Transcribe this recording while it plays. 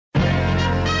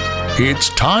It's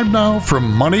time now for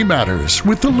Money Matters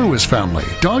with the Lewis family.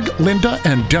 Doug, Linda,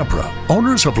 and Deborah,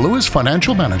 owners of Lewis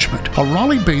Financial Management, a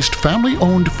Raleigh-based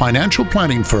family-owned financial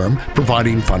planning firm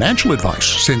providing financial advice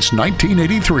since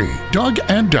 1983. Doug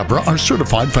and Deborah are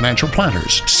certified financial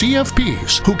planners,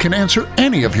 CFPs, who can answer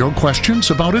any of your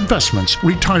questions about investments,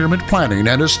 retirement planning,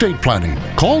 and estate planning.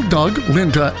 Call Doug,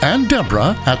 Linda, and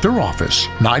Deborah at their office,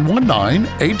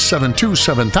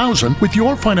 919-872-7000, with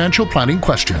your financial planning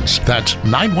questions. That's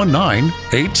 919-872-7000.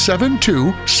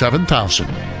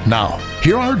 Now,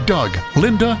 here are Doug,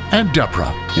 Linda, and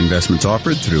Deborah. Investments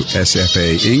offered through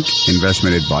SFA Inc.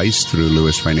 Investment advice through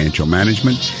Lewis Financial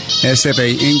Management.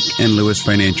 SFA Inc. and Lewis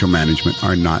Financial Management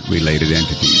are not related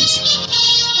entities.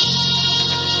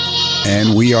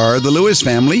 And we are the Lewis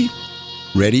family,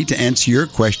 ready to answer your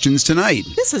questions tonight.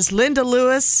 This is Linda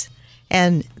Lewis,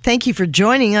 and thank you for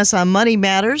joining us on Money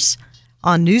Matters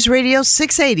on News Radio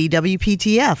 680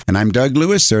 WPTF. And I'm Doug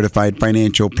Lewis, certified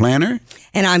financial planner.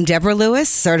 And I'm Deborah Lewis,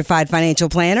 certified financial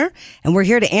planner. And we're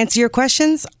here to answer your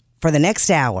questions for the next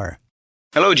hour.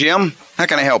 Hello, Jim. How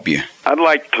can I help you? I'd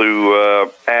like to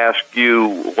ask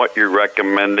you what you're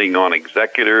recommending on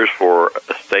executors for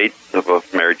estate of a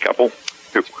married couple,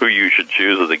 who you should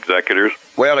choose as executors.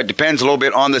 Well, it depends a little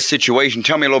bit on the situation.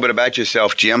 Tell me a little bit about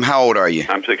yourself, Jim. How old are you?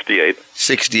 I'm 68.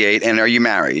 68. And are you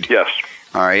married? Yes.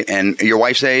 All right. And your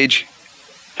wife's age?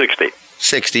 60.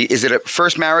 60. Is it a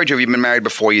first marriage, or have you been married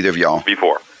before, either of y'all?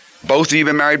 Before. Both of you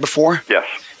been married before? Yes.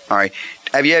 All right.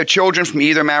 Have you had children from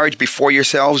either marriage before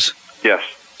yourselves? Yes.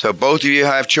 So both of you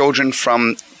have children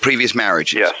from previous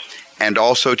marriages? Yes. And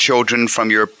also children from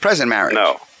your present marriage?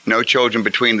 No. No children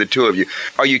between the two of you.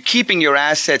 Are you keeping your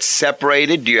assets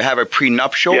separated? Do you have a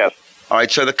prenuptial? Yes. All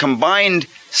right. So the combined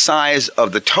size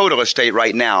of the total estate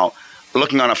right now,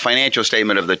 looking on a financial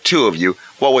statement of the two of you,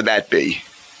 what would that be?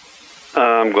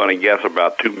 I'm going to guess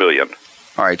about $2 million.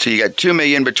 All right, so you got $2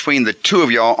 million between the two of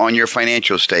y'all on your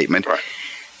financial statement. Right.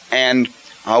 And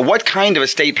what kind of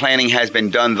estate planning has been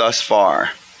done thus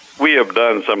far? We have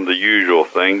done some of the usual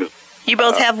things. You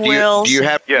both have wills? Do you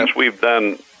have? Yes, we've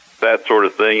done that sort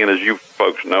of thing, and as you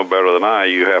folks know better than I,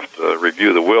 you have to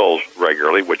review the wills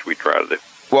regularly, which we try to do.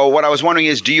 Well, what I was wondering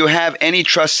is, do you have any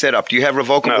trust set up? Do you have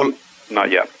revocable? No,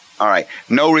 not yet. All right,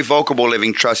 no revocable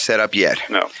living trust set up yet?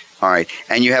 No. All right,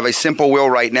 and you have a simple will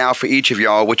right now for each of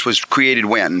y'all, which was created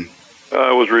when?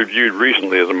 It was reviewed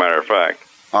recently, as a matter of fact.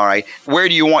 All right, where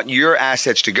do you want your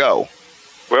assets to go?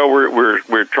 Well,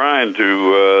 we're trying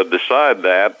to decide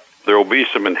that. There will be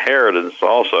some inheritance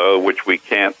also, which we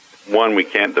can't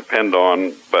depend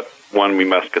on, but one we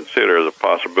must consider as a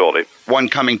possibility. One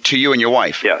coming to you and your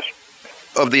wife? Yes.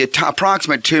 Of the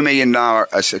approximate $2 million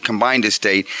combined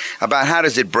estate, about how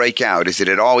does it break out? Is it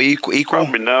at all equal?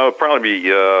 Probably be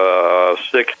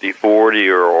 60-40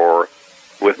 or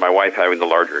with my wife having the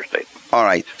larger estate. All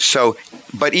right. So,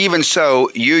 but even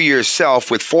so, you yourself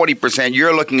with 40%,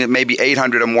 you're looking at maybe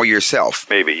 $800 or more yourself.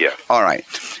 Maybe, yes. All right.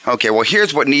 Okay. Well,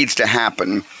 here's what needs to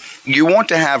happen. You want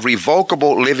to have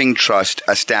revocable living trust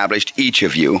established, each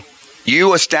of you.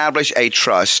 You establish a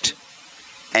trust,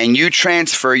 and you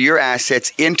transfer your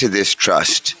assets into this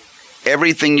trust.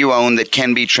 Everything you own that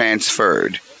can be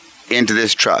transferred into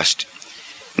this trust.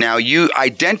 Now, you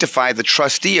identify the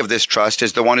trustee of this trust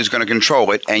as the one who's going to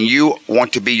control it, and you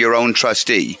want to be your own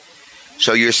trustee.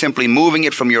 So you're simply moving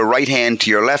it from your right hand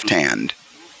to your left hand.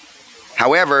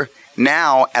 However,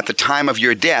 now, at the time of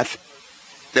your death,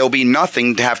 there'll be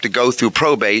nothing to have to go through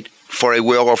probate for a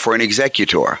will or for an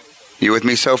executor. You with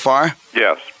me so far?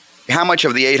 Yes. How much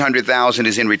of the $800,000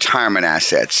 is in retirement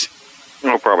assets?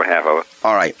 No, probably half of it.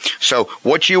 All right. So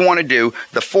what you want to do,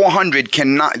 the 400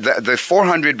 cannot, the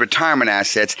 400 retirement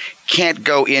assets can't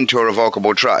go into a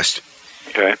revocable trust.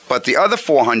 Okay. But the other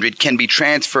 400 can be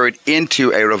transferred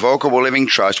into a revocable living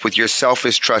trust with yourself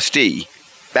as trustee.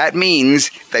 That means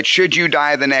that should you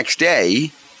die the next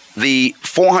day, the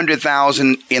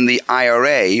 $400,000 in the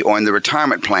IRA or in the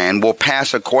retirement plan will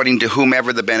pass according to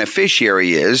whomever the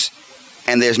beneficiary is,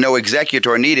 and there's no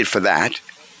executor needed for that.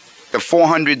 The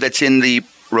 $400 that's in the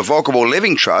revocable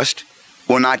living trust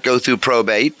will not go through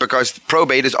probate, because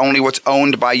probate is only what's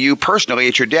owned by you personally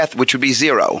at your death, which would be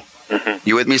zero. Mm-hmm.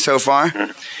 You with me so far?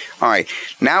 Mm-hmm. All right.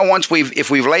 Now,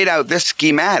 if we've laid out this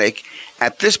schematic,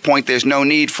 at this point there's no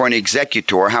need for an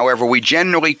executor. However, we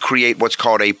generally create what's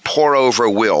called a pour-over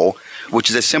will, which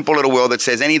is a simple little will that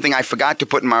says anything I forgot to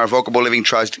put in my revocable living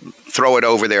trust, throw it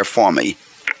over there for me.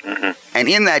 Mm-hmm. And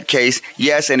in that case,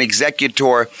 yes, an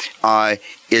executor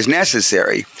is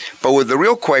necessary. But the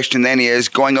real question then is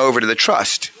going over to the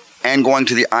trust and going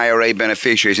to the IRA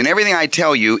beneficiaries. And everything I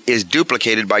tell you is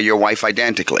duplicated by your wife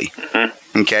identically.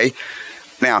 Mm-hmm. Okay?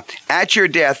 Now, at your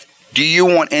death, Do you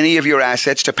want any of your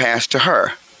assets to pass to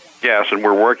her? Yes, and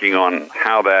we're working on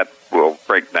how that will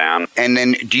break down. And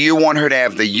then do you want her to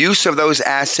have the use of those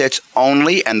assets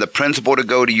only and the principal to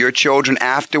go to your children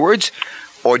afterwards?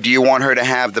 Or do you want her to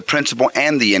have the principal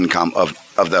and the income of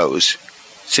those,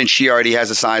 since she already has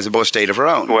a sizable estate of her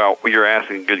own? Well, you're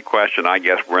asking a good question. I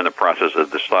guess we're in the process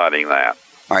of deciding that.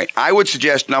 All right. I would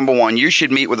suggest, number one, you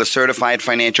should meet with a certified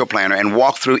financial planner and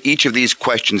walk through each of these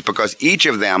questions, because each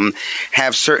of them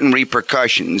have certain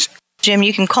repercussions. Jim,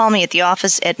 you can call me at the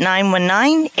office at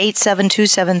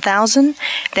 919-872-7000.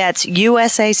 That's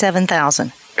USA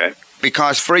 7000. Okay.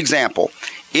 Because, for example,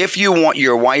 if you want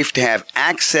your wife to have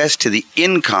access to the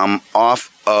income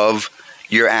off of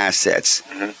your assets,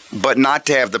 but not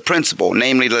to have the principal,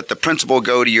 namely let the principal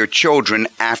go to your children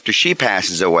after she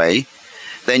passes away,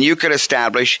 then you could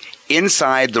establish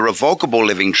inside the revocable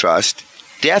living trust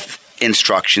death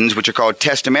instructions, which are called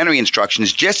testamentary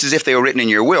instructions, just as if they were written in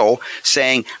your will,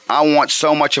 saying, I want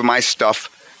so much of my stuff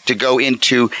to go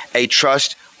into a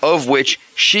trust of which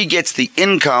she gets the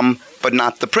income but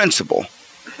not the principal.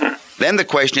 Then the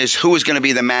question is, who is going to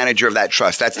be the manager of that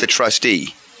trust? That's the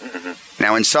trustee.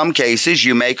 Now, in some cases,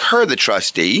 you make her the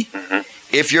trustee.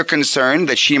 If you're concerned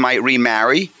that she might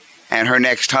remarry and her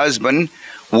next husband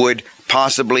would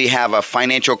possibly have a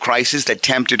financial crisis that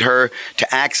tempted her to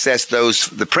access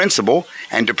the principal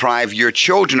and deprive your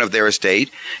children of their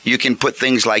estate, you can put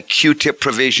things like Q-tip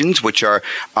provisions, which are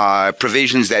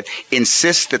provisions that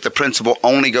insist that the principal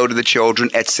only go to the children,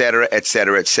 et cetera, et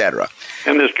cetera, et cetera.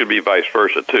 And this could be vice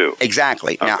versa, too.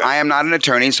 Exactly. Okay. Now, I am not an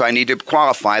attorney, so I need to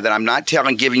qualify that I'm not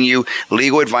giving you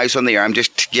legal advice on the air. I'm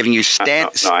just giving you No, I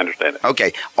understand it.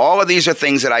 Okay. All of these are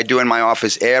things that I do in my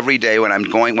office every day when I'm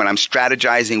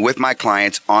strategizing with my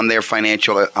clients on their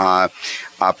financial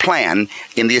plan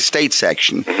in the estate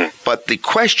section. But the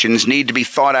questions need to be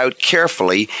thought out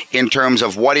carefully in terms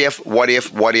of what if.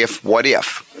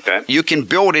 Okay. You can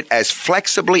build it as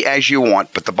flexibly as you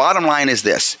want, but the bottom line is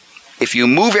this. If you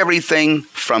move everything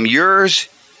from yours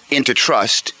into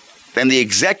trust, then the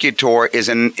executor is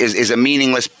a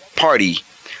meaningless party.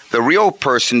 The real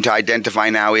person to identify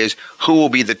now is who will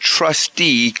be the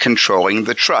trustee controlling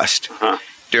the trust.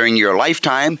 During your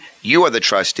lifetime, you are the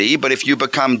trustee, but if you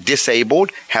become disabled,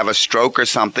 have a stroke or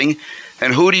something,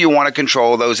 then who do you want to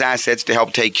control those assets to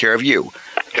help take care of you?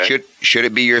 Okay. Should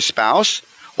it be your spouse,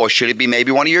 or should it be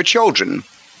maybe one of your children?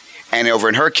 And over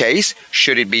in her case,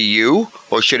 should it be you,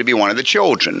 or should it be one of the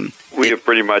children? We have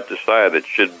pretty much decided it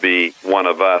should be one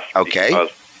of us. Okay.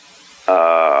 Because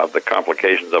of the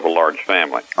complications of a large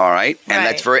family. All right. And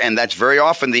Right. that's very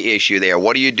often the issue there.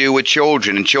 What do you do with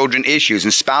children and children issues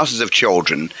and spouses of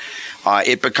children?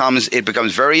 It becomes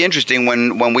very interesting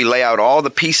when we lay out all the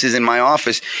pieces in my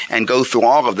office and go through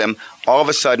all of them. All of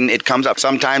a sudden, it comes up.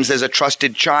 Sometimes there's a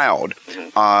trusted child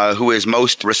who is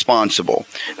most responsible.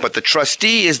 But the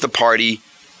trustee is the party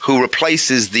who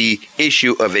replaces the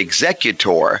issue of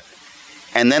executor.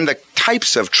 And then the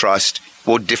types of trust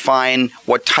will define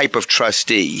what type of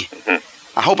trustee.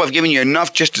 I hope I've given you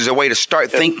enough just as a way to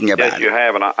start thinking about Yes, it. you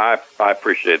have, and I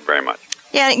appreciate it very much.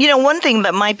 Yeah, one thing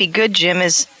that might be good, Jim,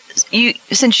 is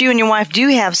since you and your wife do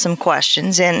have some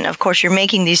questions, and of course you're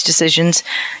making these decisions,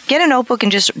 get a notebook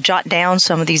and just jot down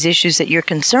some of these issues that you're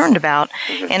concerned about.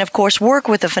 And of course, work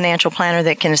with a financial planner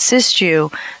that can assist you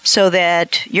so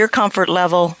that your comfort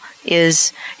level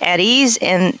is at ease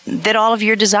and that all of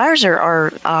your desires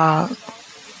are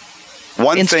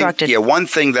instructed. One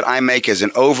thing that I make as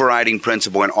an overriding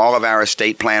principle in all of our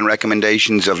estate plan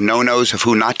recommendations of no-nos of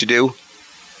who not to do,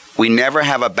 we never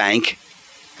have a bank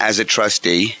as a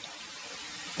trustee.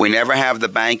 We never have the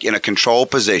bank in a control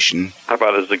position. How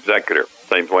about as executor?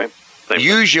 Same way?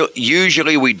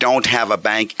 Usually we don't have a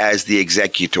bank as the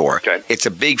executor. Okay. It's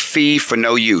a big fee for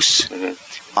no use.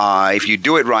 If you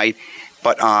do it right.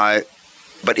 But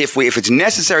if it's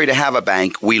necessary to have a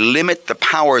bank, we limit the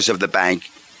powers of the bank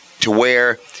to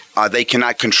where they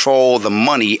cannot control the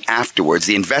money afterwards,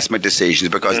 the investment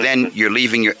decisions, because then you're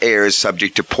leaving your heirs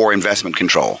subject to poor investment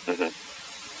control.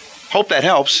 Hope that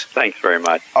helps. Thanks very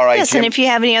much. All right. Yes, Tim. and if you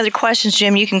have any other questions,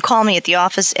 Jim, you can call me at the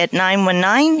office at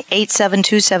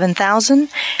 919-872-7000.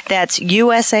 That's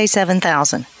USA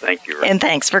 7000. Thank you. And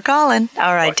thanks for calling.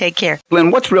 All right, take care.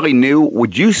 Glenn, what's really new,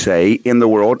 would you say, in the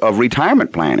world of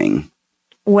retirement planning?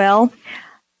 Well,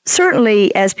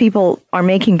 certainly as people are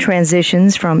making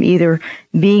transitions from either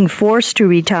being forced to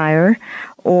retire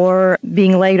or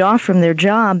being laid off from their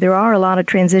job, there are a lot of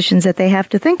transitions that they have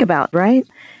to think about, right?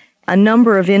 A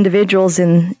number of individuals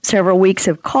in several weeks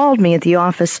have called me at the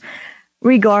office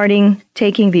regarding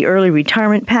taking the early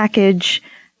retirement package,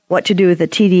 what to do with the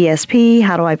TDSP,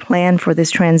 how do I plan for this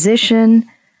transition.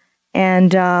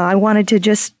 And I wanted to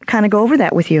just kind of go over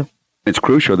that with you. It's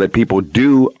crucial that people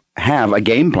do have a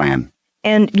game plan.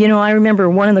 And, I remember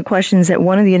one of the questions that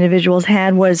one of the individuals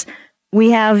had was,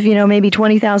 we have, maybe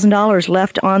 $20,000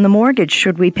 left on the mortgage.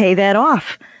 Should we pay that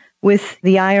off with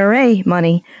the IRA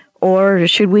money, or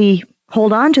should we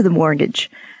hold on to the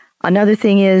mortgage? Another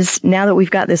thing is, now that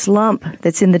we've got this lump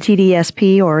that's in the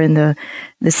TDSP or in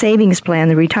the savings plan,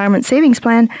 the retirement savings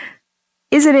plan,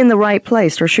 is it in the right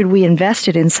place, or should we invest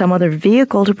it in some other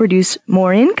vehicle to produce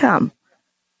more income?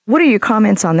 What are your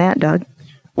comments on that, Doug?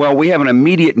 Well, we have an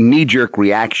immediate knee-jerk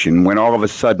reaction when all of a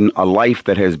sudden a life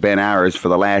that has been ours for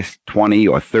the last 20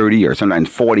 or 30 or sometimes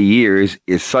 40 years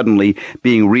is suddenly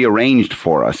being rearranged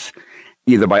for us,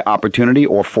 either by opportunity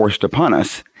or forced upon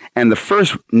us. And the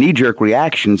first knee-jerk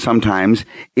reaction sometimes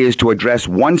is to address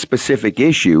one specific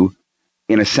issue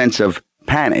in a sense of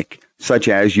panic, such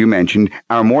as you mentioned,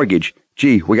 our mortgage.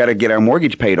 Gee, we got to get our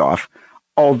mortgage paid off.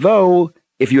 Although,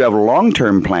 if you have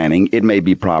long-term planning, it may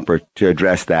be proper to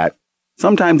address that.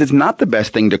 Sometimes it's not the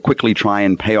best thing to quickly try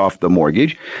and pay off the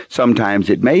mortgage. Sometimes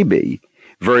it may be.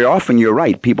 Very often, you're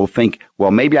right. People think,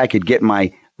 well, maybe I could get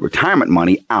my retirement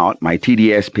money out, my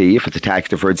TDSP, if it's a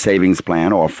tax-deferred savings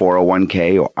plan, or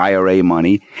 401k or IRA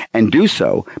money, and do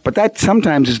so. But that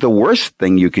sometimes is the worst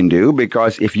thing you can do,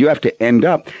 because if you have to end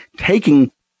up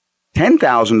taking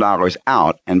 $10,000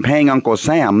 out and paying Uncle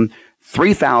Sam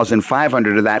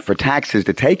 $3,500 of that for taxes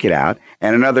to take it out,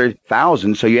 and another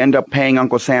 $1,000, so you end up paying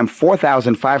Uncle Sam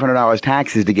 $4,500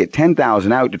 taxes to get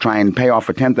 $10,000 out to try and pay off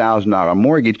a $10,000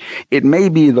 mortgage, it may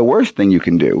be the worst thing you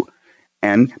can do.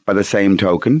 And by the same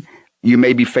token, you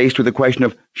may be faced with the question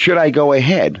of, should I go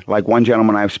ahead? Like one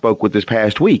gentleman I spoke with this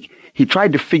past week. He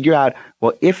tried to figure out,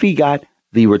 well, if he got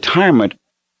the retirement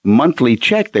monthly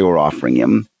check they were offering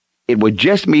him, it would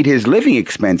just meet his living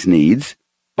expense needs.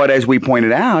 But as we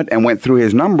pointed out and went through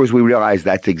his numbers, we realized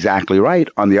that's exactly right.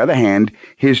 On the other hand,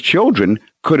 his children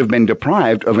could have been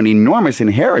deprived of an enormous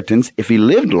inheritance if he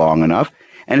lived long enough,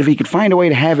 and if he could find a way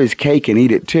to have his cake and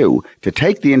eat it too, to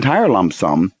take the entire lump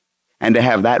sum and to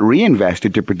have that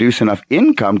reinvested to produce enough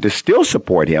income to still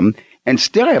support him and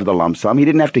still have the lump sum. He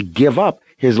didn't have to give up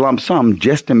his lump sum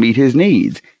just to meet his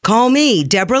needs. Call me,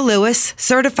 Deborah Lewis,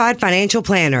 Certified Financial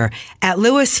Planner at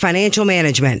Lewis Financial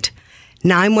Management.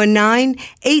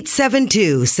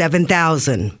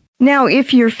 919-872-7000. Now,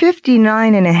 if you're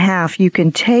 59 and a half, you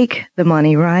can take the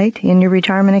money, right, in your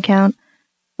retirement account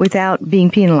without being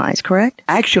penalized, correct?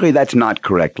 Actually, that's not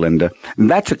correct, Linda.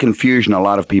 That's a confusion a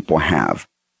lot of people have.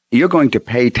 You're going to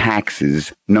pay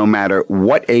taxes no matter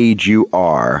what age you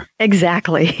are.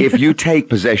 Exactly. If you take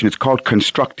possession, it's called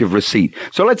constructive receipt.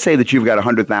 So let's say that you've got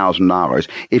 $100,000.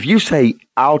 If you say,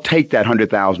 I'll take that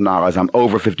 $100,000, I'm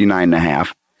over 59 and a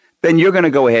half, then you're going to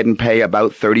go ahead and pay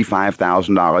about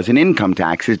 $35,000 in income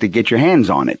taxes to get your hands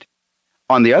on it.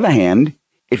 On the other hand,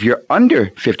 if you're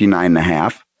under 59 and a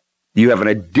half, you have an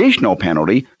additional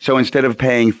penalty. So instead of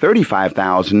paying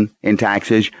 $35,000 in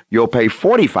taxes, you'll pay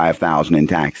 $45,000 in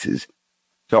taxes.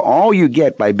 So all you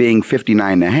get by being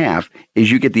 59 and a half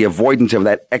is you get the avoidance of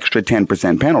that extra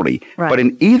 10% penalty. Right. But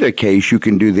in either case, you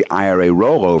can do the IRA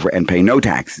rollover and pay no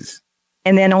taxes.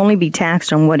 And then only be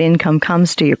taxed on what income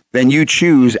comes to you. Then you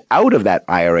choose out of that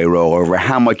IRA rollover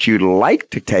how much you'd like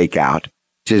to take out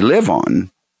to live on,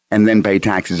 and then pay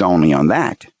taxes only on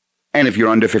that. And if you're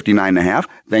under 59 and a half,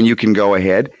 then you can go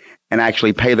ahead and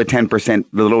actually pay the 10%,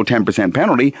 the little 10%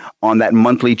 penalty on that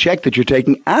monthly check that you're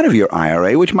taking out of your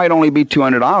IRA, which might only be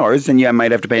 $200, and you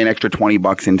might have to pay an extra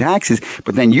 $20 in taxes,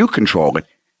 but then you control it,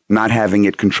 not having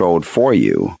it controlled for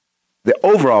you. The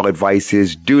overall advice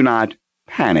is do not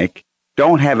panic.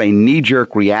 Don't have a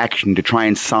knee-jerk reaction to try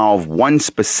and solve one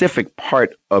specific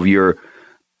part of your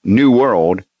new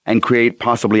world and create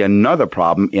possibly another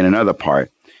problem in another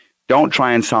part. Don't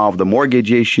try and solve the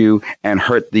mortgage issue and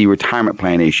hurt the retirement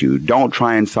plan issue. Don't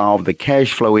try and solve the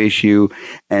cash flow issue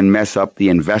and mess up the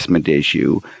investment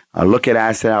issue. Look at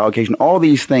asset allocation, all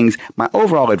these things. My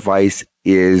overall advice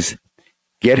is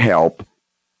get help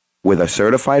with a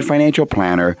certified financial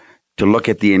planner to look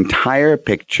at the entire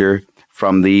picture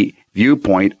from the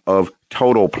viewpoint of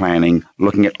total planning,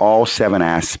 looking at all 7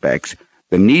 aspects.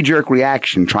 The knee-jerk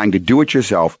reaction, trying to do it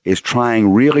yourself, is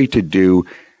trying really to do.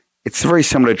 It's very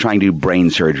similar to trying to do brain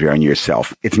surgery on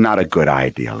yourself. It's not a good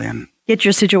idea, Lynn. Get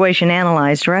your situation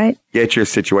analyzed, right? Get your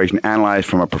situation analyzed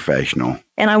from a professional.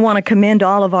 And I want to commend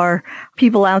all of our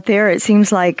people out there. It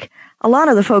seems like a lot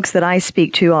of the folks that I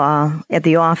speak to at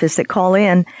the office that call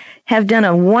in have done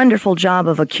a wonderful job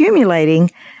of accumulating,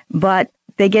 but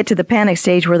they get to the panic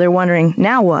stage where they're wondering,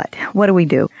 now what? What do we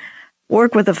do?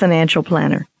 Work with a financial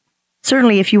planner.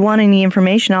 Certainly, if you want any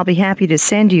information, I'll be happy to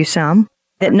send you some.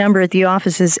 That number at the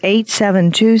office is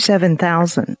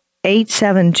 872-7000.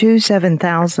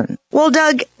 872-7000. Well,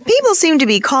 Doug, people seem to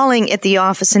be calling at the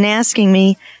office and asking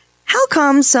me, how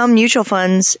come some mutual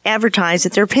funds advertise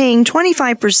that they're paying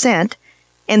 25%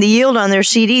 and the yield on their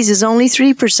CDs is only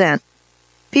 3%?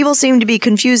 People seem to be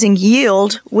confusing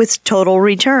yield with total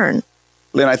return.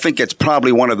 Lynn, I think it's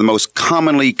probably one of the most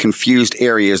commonly confused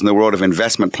areas in the world of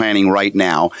investment planning right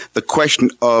now, the question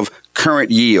of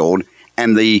current yield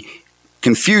and the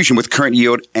confusion with current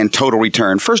yield and total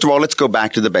return. First of all, let's go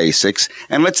back to the basics,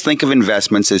 and let's think of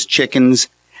investments as chickens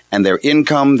and their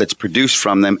income that's produced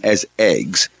from them as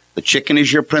eggs. The chicken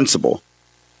is your principal.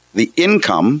 The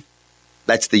income,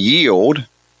 that's the yield,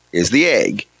 is the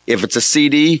egg. If it's a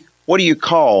CD, what do you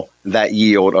call that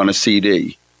yield on a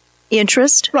CD?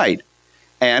 Interest? Right.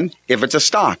 And if it's a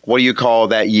stock, what do you call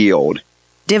that yield?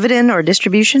 Dividend or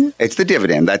distribution? It's the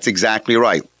dividend. That's exactly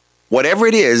right. Whatever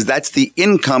it is, that's the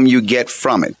income you get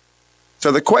from it.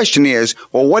 So the question is,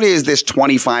 well, what is this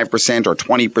 25% or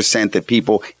 20% that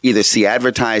people either see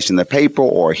advertised in the paper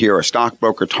or hear a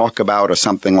stockbroker talk about or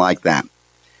something like that?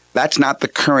 That's not the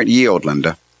current yield,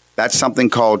 Linda. That's something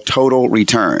called total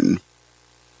return.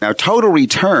 Now, total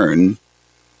return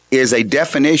is a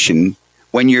definition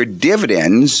when your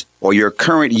dividends or your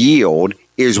current yield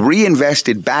is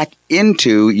reinvested back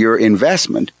into your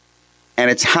investment, and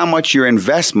it's how much your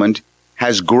investment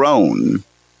has grown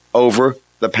over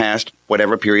the past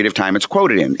whatever period of time it's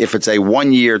quoted in. If it's a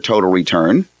 1-year total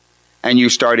return and you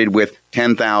started with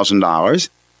 $10,000,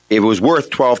 if it was worth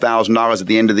 $12,000 at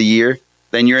the end of the year,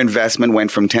 then your investment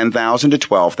went from $10,000 to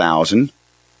 $12,000.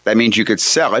 That means you could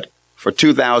sell it for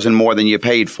 $2,000 more than you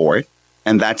paid for it,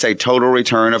 and that's a total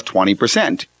return of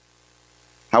 20%.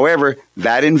 However,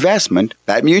 that investment,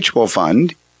 that mutual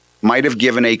fund, might have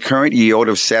given a current yield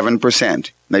of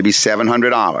 7%, maybe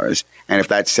 $700. And if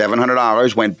that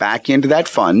 $700 went back into that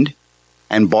fund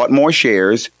and bought more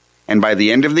shares, and by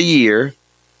the end of the year,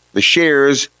 the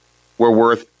shares were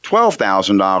worth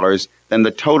 $12,000, then the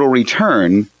total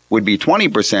return would be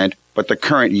 20%, but the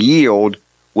current yield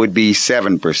would be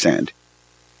 7%.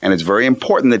 And it's very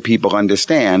important that people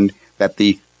understand that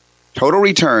the total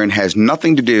return has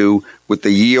nothing to do with the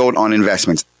yield on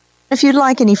investments. If you'd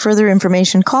like any further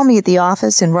information, call me at the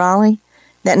office in Raleigh.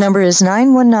 That number is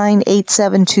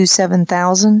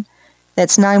 919-872-7000.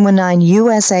 That's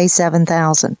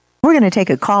 919-USA-7000. We're going to take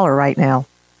a caller right now.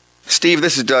 Steve,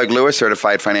 this is Doug Lewis,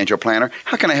 Certified Financial Planner.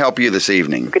 How can I help you this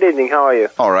evening? Good evening. How are you?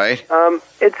 All right.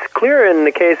 It's clear in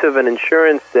the case of an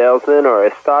insurance salesman or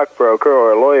a stockbroker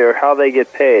or a lawyer how they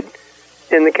get paid.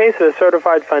 In the case of a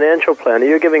certified financial planner,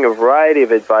 you're giving a variety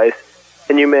of advice,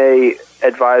 and you may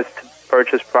advise to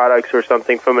purchase products or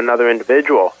something from another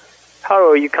individual. How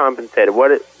are you compensated?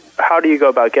 How do you go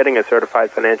about getting a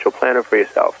certified financial planner for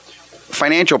yourself?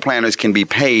 Financial planners can be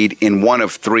paid in one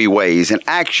of 3 ways, and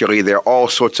actually there are all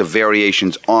sorts of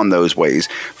variations on those ways.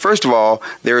 First of all,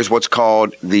 there is what's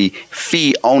called the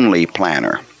fee-only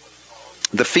planner.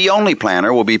 The fee-only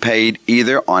planner will be paid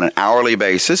either on an hourly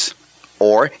basis,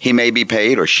 or he may be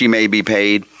paid or she may be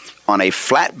paid on a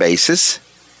flat basis,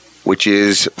 which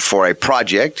is for a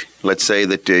project. Let's say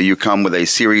that you come with a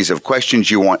series of questions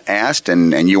you want asked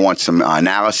and you want some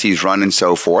analyses run and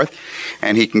so forth,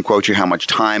 and he can quote you how much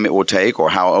time it will take or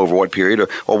how over what period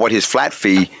or what his flat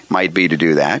fee might be to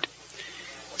do that.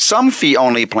 Some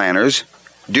fee-only planners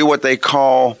do what they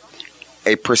call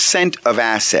a percent of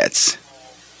assets.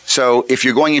 So if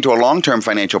you're going into a long-term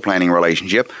financial planning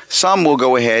relationship, some will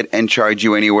go ahead and charge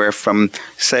you anywhere from,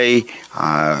 say,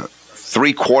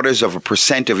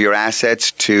 0.75% of your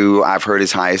assets to, I've heard,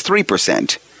 as high as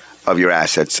 3% of your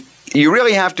assets. You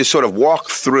really have to sort of walk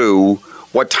through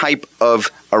what type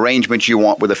of arrangement you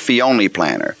want with a fee-only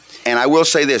planner. And I will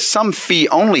say this, some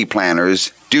fee-only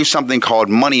planners do something called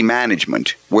money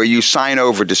management, where you sign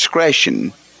over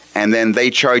discretion, and then they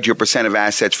charge you a percent of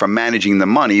assets for managing the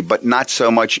money, but not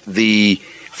so much the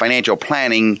financial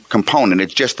planning component.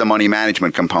 It's just the money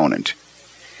management component.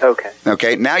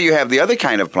 Okay, now you have the other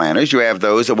kind of planners. You have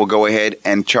those that will go ahead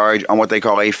and charge on what they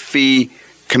call a fee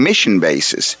commission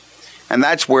basis. And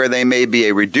that's where they may be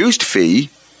a reduced fee,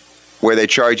 where they're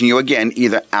charging you, again,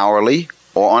 either hourly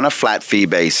or on a flat fee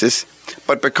basis.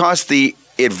 But because the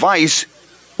advice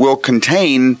will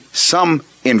contain some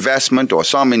investment or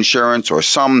some insurance or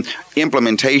some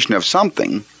implementation of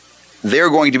something, they're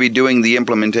going to be doing the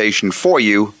implementation for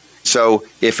you. So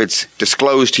if it's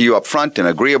disclosed to you up front and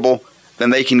agreeable, then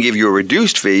they can give you a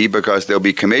reduced fee because there'll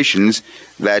be commissions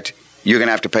that you're going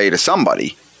to have to pay to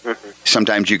somebody.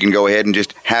 Sometimes you can go ahead and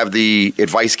just have the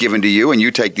advice given to you, and you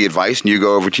take the advice, and you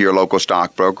go over to your local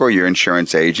stockbroker or your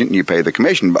insurance agent, and you pay the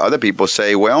commission. But other people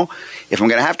say, well, if I'm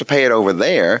going to have to pay it over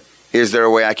there, is there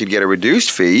a way I could get a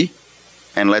reduced fee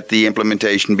and let the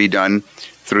implementation be done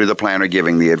through the planner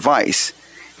giving the advice?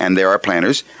 And there are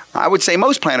planners. I would say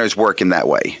most planners work in that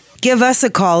way. Give us a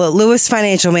call at Lewis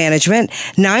Financial Management,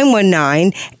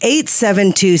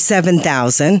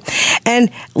 919-872-7000, and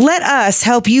let us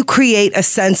help you create a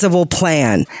sensible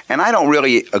plan. And I don't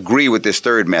really agree with this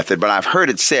third method, but I've heard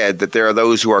it said that there are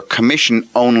those who are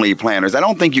commission-only planners. I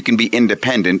don't think you can be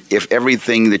independent if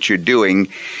everything that you're doing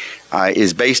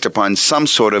is based upon some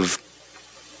sort of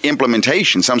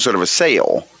implementation, some sort of a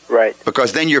sale. Right.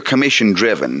 Because then you're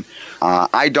commission-driven.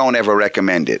 I don't ever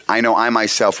recommend it. I know I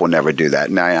myself will never do that.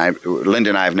 And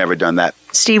Linda and I have never done that.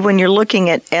 Steve, when you're looking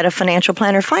at a financial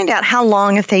planner, find out how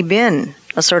long have they been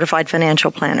a certified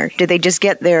financial planner. Did they just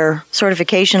get their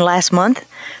certification last month?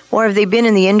 Or have they been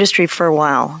in the industry for a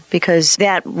while? Because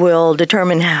that will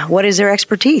determine what is their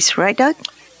expertise. Right, Doug?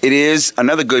 It is.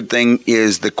 Another good thing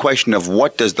is the question of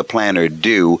what does the planner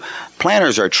do?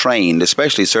 Planners are trained,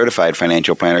 especially certified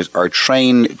financial planners, are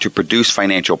trained to produce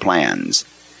financial plans.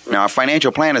 Now, a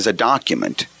financial plan is a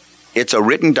document. It's a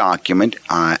written document.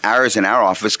 Ours in our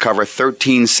office cover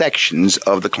 13 sections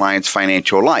of the client's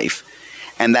financial life.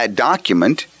 And that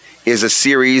document is a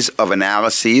series of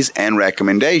analyses and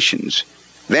recommendations.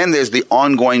 Then there's the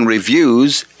ongoing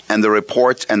reviews and the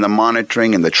reports and the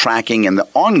monitoring and the tracking and the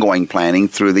ongoing planning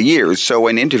through the years. So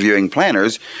when interviewing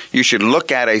planners, you should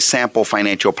look at a sample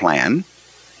financial plan.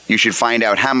 You should find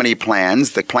out how many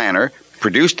plans the planner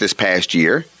produced this past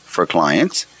year for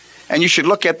clients. And you should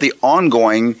look at the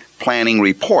ongoing planning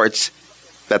reports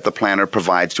that the planner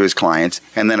provides to his clients.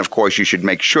 And then, of course, you should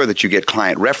make sure that you get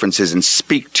client references and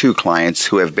speak to clients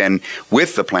who have been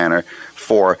with the planner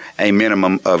for a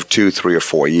minimum of 2, 3, or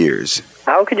 4 years.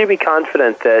 How could you be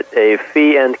confident that a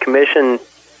fee and commission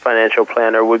financial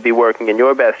planner would be working in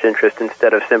your best interest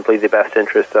instead of simply the best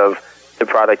interest of the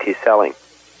product he's selling?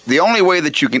 The only way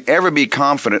that you can ever be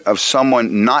confident of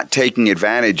someone not taking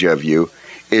advantage of you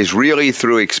is really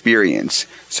through experience.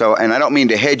 So, and I don't mean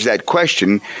to hedge that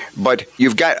question, but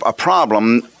you've got a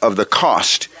problem of the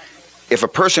cost. If a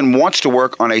person wants to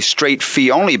work on a straight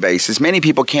fee-only basis, many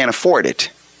people can't afford it.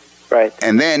 Right.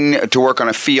 And then to work on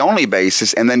a fee-only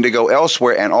basis and then to go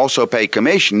elsewhere and also pay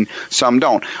commission, some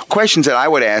don't. Questions that I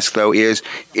would ask, though, is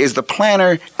the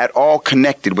planner at all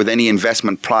connected with any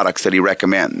investment products that he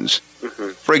recommends? Mm-hmm.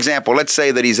 For example, let's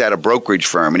say that he's at a brokerage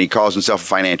firm and he calls himself a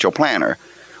financial planner.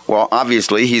 Well,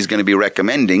 obviously, he's going to be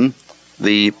recommending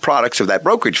the products of that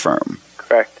brokerage firm.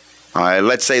 Correct.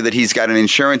 Let's say that he's got an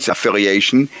insurance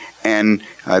affiliation and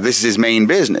this is his main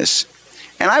business.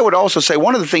 And I would also say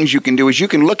one of the things you can do is you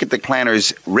can look at the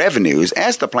planner's revenues.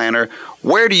 Ask the planner,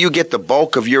 where do you get the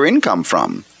bulk of your income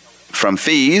from? From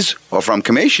fees or from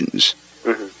commissions?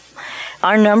 Mm-hmm.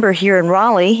 Our number here in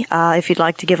Raleigh, if you'd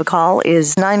like to give a call,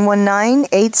 is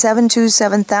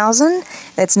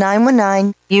 919-872-7000. That's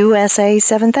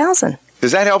 919-USA-7000.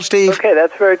 Does that help, Steve? Okay,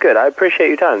 that's very good. I appreciate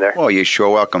your time there. Oh, you're sure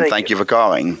welcome. Thank you for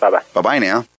calling. Bye-bye. Bye-bye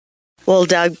now. Well,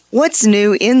 Doug, what's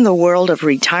new in the world of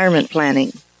retirement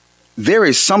planning? There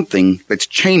is something that's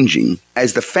changing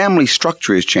as the family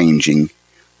structure is changing.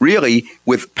 Really,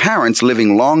 with parents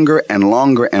living longer and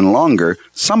longer and longer,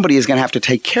 somebody is going to have to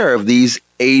take care of these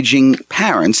aging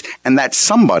parents, and that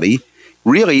somebody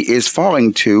really is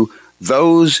falling to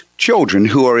those children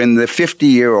who are in the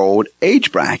 50-year-old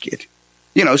age bracket.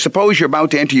 You know, suppose you're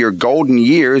about to enter your golden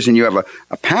years and you have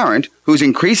a parent who's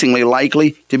increasingly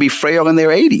likely to be frail in their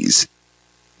 80s.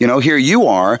 You know, here you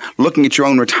are looking at your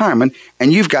own retirement,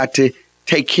 and you've got to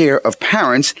take care of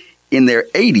parents in their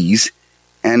 80s,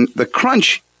 and the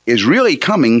crunch is really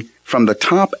coming from the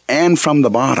top and from the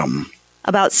bottom.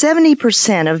 About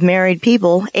 70% of married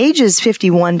people ages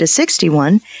 51 to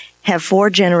 61 have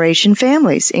four-generation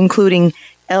families, including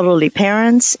elderly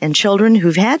parents and children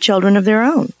who've had children of their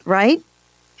own, right?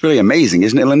 It's really amazing,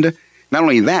 isn't it, Linda? Not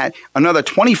only that, another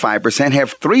 25%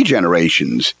 have three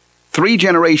generations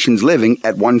living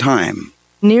at one time.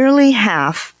 Nearly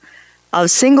half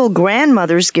of single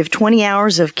grandmothers give 20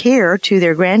 hours of care to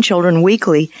their grandchildren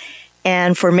weekly,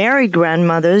 and for married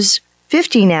grandmothers,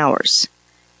 15 hours.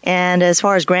 And as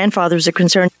far as grandfathers are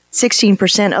concerned,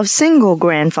 16% of single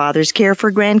grandfathers care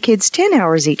for grandkids 10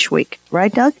 hours each week.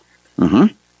 Right, Doug? Mm-hmm.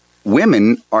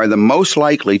 Women are the most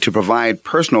likely to provide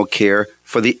personal care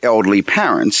for the elderly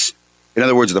parents. In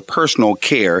other words, the personal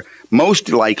care. Most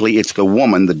likely it's the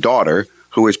woman, the daughter,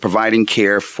 who is providing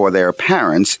care for their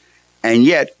parents, and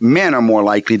yet men are more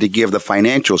likely to give the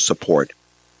financial support.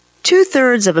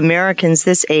 2/3 of Americans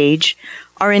this age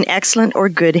are in excellent or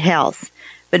good health,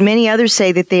 but many others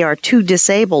say that they are too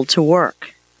disabled to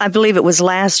work. I believe it was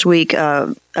last week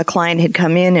a client had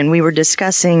come in and we were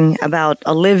discussing about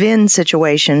a live-in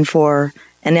situation for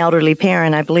an elderly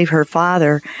parent. I believe her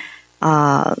father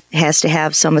has to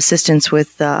have some assistance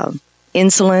with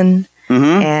insulin,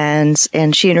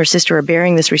 and she and her sister are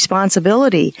bearing this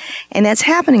responsibility. And that's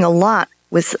happening a lot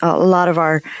with a lot of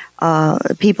our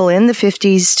people in the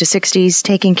 50s to 60s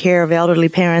taking care of elderly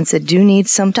parents that do need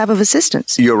some type of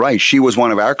assistance. You're right. She was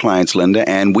one of our clients, Linda,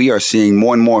 and we are seeing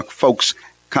more and more folks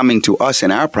coming to us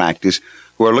in our practice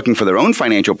who are looking for their own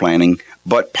financial planning,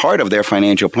 but part of their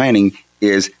financial planning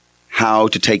is how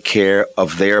to take care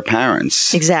of their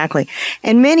parents. Exactly.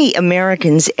 And many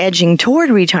Americans edging toward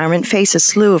retirement face a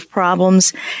slew of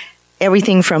problems,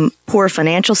 everything from poor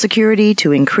financial security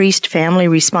to increased family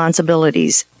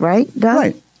responsibilities. Right, Doug?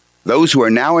 Right. Those who are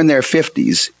now in their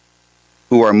 50s,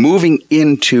 who are moving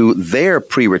into their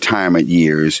pre-retirement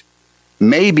years,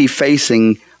 may be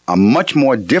facing a much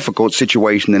more difficult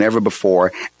situation than ever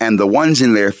before, and the ones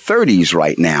in their 30s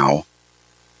right now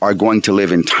are going to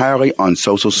live entirely on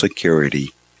Social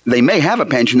Security. They may have a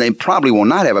pension, they probably will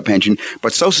not have a pension,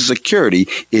 but Social Security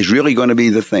is really going to be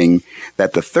the thing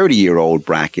that the 30-year-old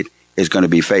bracket is going to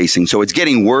be facing. So it's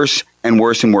getting worse and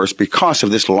worse and worse because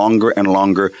of this longer and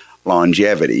longer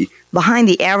longevity. Behind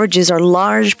the averages are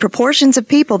large proportions of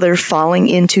people that are falling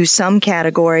into some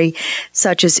category,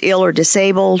 such as ill or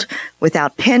disabled,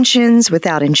 without pensions,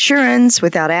 without insurance,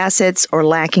 without assets, or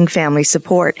lacking family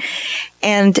support.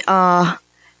 And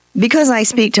because I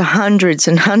speak to hundreds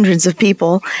and hundreds of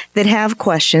people that have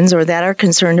questions or that are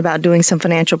concerned about doing some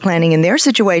financial planning in their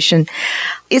situation,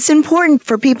 it's important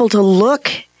for people to look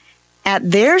at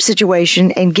their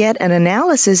situation and get an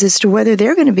analysis as to whether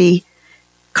they're going to be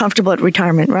comfortable at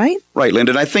retirement, right? Right,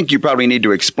 Linda. And I think you probably need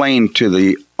to explain to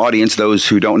the audience, those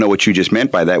who don't know what you just meant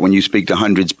by that, when you speak to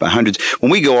hundreds by hundreds. When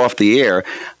we go off the air,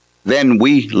 then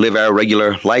we live our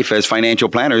regular life as financial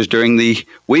planners during the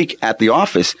week at the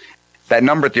office. That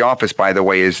number at the office, by the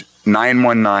way, is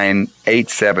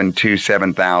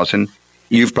 919-872-7000.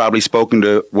 You've probably spoken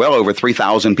to well over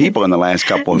 3,000 people in the last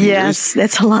couple of years. Yes,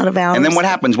 that's a lot of hours. And then what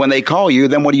happens when they call you?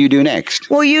 Then what do you do next?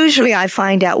 Well, usually I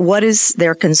find out what is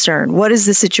their concern, what is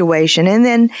the situation, and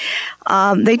then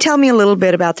they tell me a little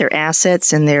bit about their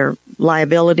assets and their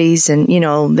liabilities and, you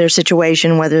know, their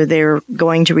situation, whether they're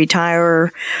going to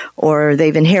retire or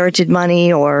they've inherited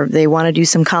money or they want to do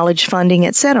some college funding,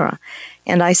 etc.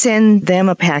 And I send them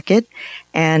a packet,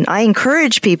 and I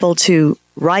encourage people to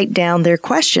write down their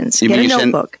questions. Get a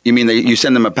notebook. You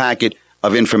send them a packet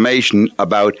of information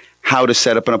about how to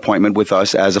set up an appointment with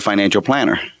us as a financial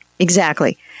planner.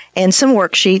 Exactly. And some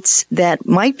worksheets that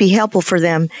might be helpful for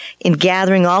them in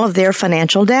gathering all of their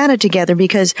financial data together,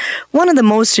 because one of the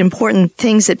most important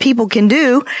things that people can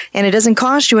do, and it doesn't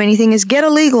cost you anything, is get a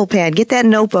legal pad, get that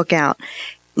notebook out.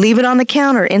 Leave it on the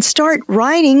counter and start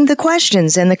writing the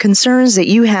questions and the concerns that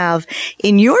you have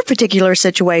in your particular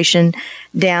situation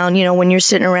down. You know, when you're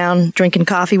sitting around drinking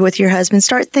coffee with your husband,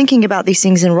 start thinking about these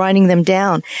things and writing them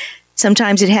down.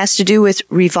 Sometimes it has to do with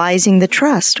revising the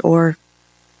trust or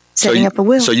setting up a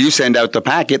will. So you send out the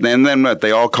packet, and then what,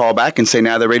 they all call back and say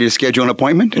now they're ready to schedule an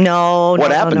appointment? No.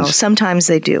 What happens? No. Sometimes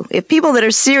they do. If people that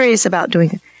are serious about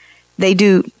doing it, they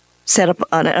do set up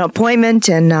an appointment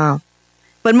and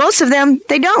but most of them,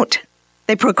 they don't.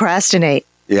 They procrastinate.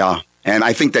 Yeah, and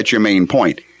I think that's your main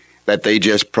point, that they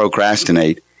just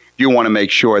procrastinate. You want to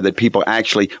make sure that people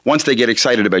actually, once they get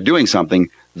excited about doing something,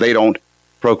 they don't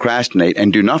procrastinate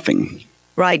and do nothing.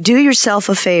 Right. Do yourself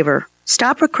a favor.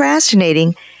 Stop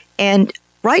procrastinating and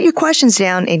write your questions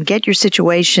down and get your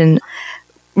situation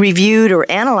reviewed or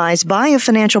analyzed by a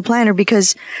financial planner,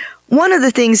 because one of the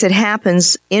things that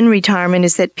happens in retirement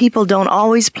is that people don't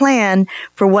always plan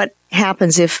for what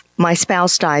happens if my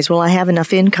spouse dies. Will I have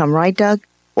enough income, right, Doug?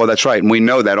 Well, that's right. And we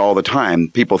know that all the time.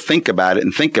 People think about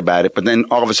it, but then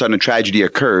all of a sudden a tragedy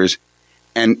occurs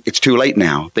and it's too late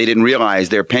now. They didn't realize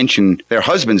their pension, their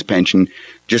husband's pension,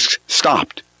 just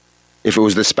stopped if it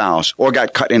was the spouse, or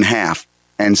got cut in half,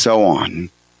 and so on.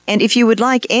 And if you would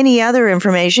like any other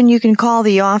information, you can call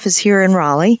the office here in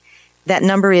Raleigh. That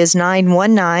number is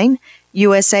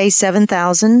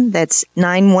 919-USA-7000. That's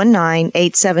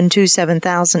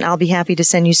 919-872-7000. I'll be happy to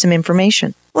send you some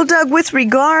information. Well, Doug, with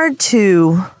regard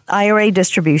to IRA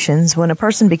distributions, when a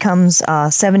person becomes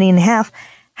 70 and a half,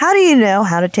 how do you know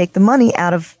how to take the money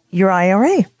out of your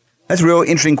IRA? That's a real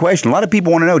interesting question. A lot of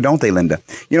people want to know, don't they, Linda?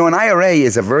 You know, an IRA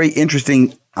is a very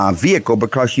interesting vehicle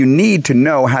because you need to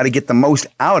know how to get the most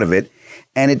out of it,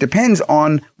 and it depends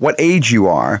on what age you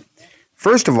are.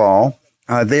 First of all,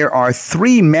 there are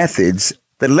 3 methods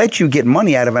that let you get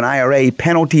money out of an IRA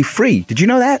penalty-free. Did you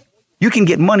know that? You can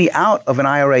get money out of an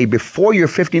IRA before you're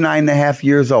 59 and a half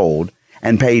years old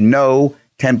and pay no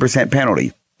 10%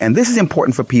 penalty. And this is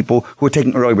important for people who are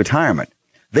taking early retirement.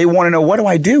 They want to know, what do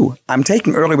I do? I'm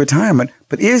taking early retirement,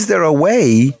 but is there a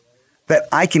way that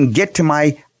I can get to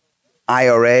my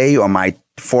IRA or my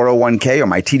 401k or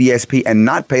my TDSP and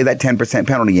not pay that 10%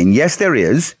 penalty? And yes, there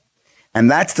is. And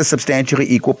that's the substantially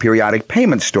equal periodic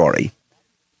payment story.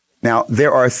 Now,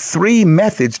 there are 3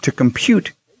 methods to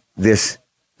compute this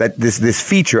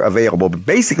feature available. But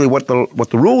basically what the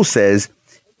rule says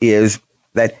is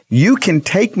that you can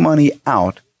take money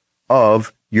out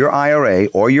of your IRA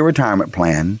or your retirement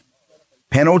plan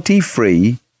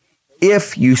penalty-free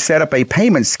if you set up a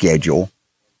payment schedule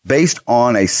based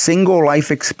on a single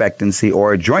life expectancy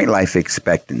or a joint life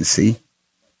expectancy,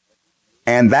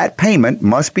 and that payment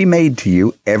must be made to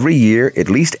you every year, at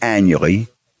least annually,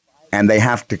 and they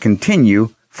have to continue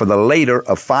for the later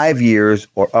of 5 years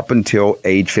or up until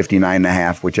age 59 and a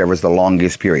half, whichever is the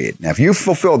longest period. Now, if you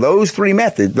fulfill those 3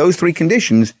 methods, those 3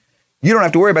 conditions, you don't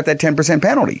have to worry about that 10%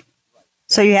 penalty.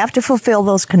 So you have to fulfill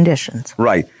those conditions.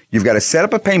 Right. You've got to set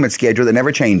up a payment schedule that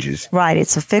never changes. Right.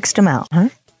 It's a fixed amount, huh?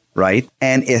 Right.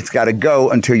 And it's got to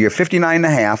go until you're 59 and a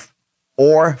half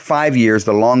or 5 years,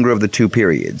 the longer of the 2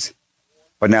 periods.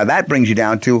 But now that brings you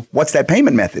down to, what's that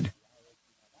payment method?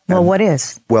 Well, what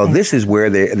is? Well, this is where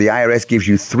the IRS gives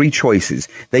you 3 choices.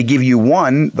 They give you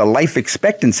 1, the life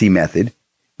expectancy method.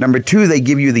 Number 2, they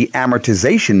give you the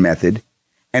amortization method.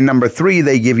 And number 3,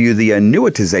 they give you the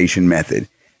annuitization method.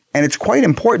 And it's quite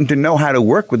important to know how to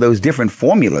work with those different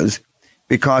formulas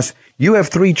because you have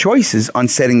 3 choices on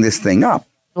setting this thing up.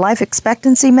 Life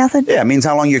expectancy method? Yeah, it means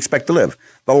how long you expect to live.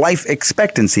 The life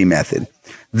expectancy method.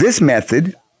 This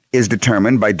method is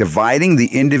determined by dividing the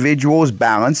individual's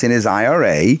balance in his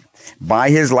IRA by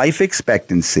his life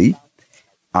expectancy.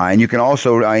 And you can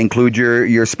also include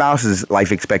your spouse's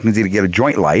life expectancy to get a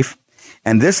joint life.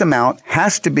 And this amount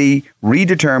has to be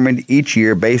redetermined each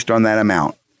year based on that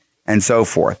amount and so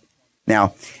forth.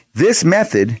 Now, this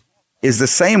method is the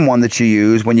same one that you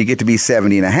use when you get to be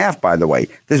 70 and a half, by the way.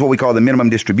 This is what we call the minimum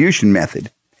distribution method.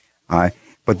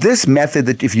 But this method,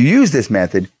 that if you use this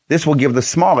method, this will give the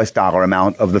smallest dollar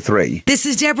amount of the 3. This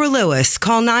is Deborah Lewis.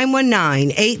 Call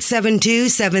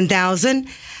 919-872-7000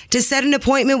 to set an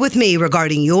appointment with me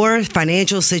regarding your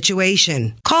financial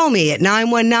situation. Call me at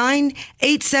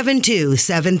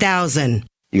 919-872-7000.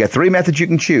 You got 3 methods you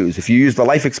can choose. If you use the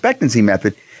life expectancy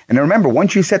method, and remember,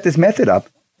 once you set this method up,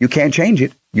 you can't change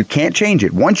it. You can't change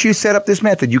it. Once you set up this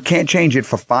method, you can't change it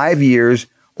for 5 years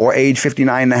or age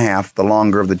 59 and a half, the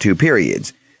longer of the 2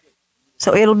 periods.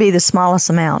 So it'll be the smallest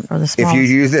amount or the smallest. If you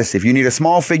use this, if you need a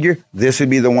small figure, this would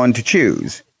be the one to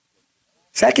choose.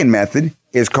 Second method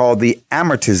is called the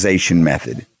amortization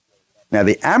method. Now,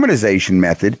 the amortization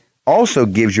method also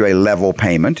gives you a level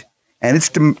payment, and it's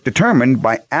determined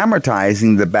by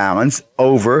amortizing the balance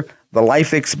over the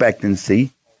life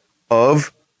expectancy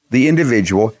of the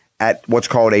individual at what's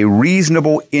called a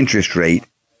reasonable interest rate.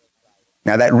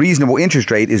 Now, that reasonable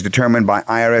interest rate is determined by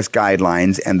IRS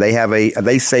guidelines, and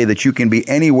they say that you can be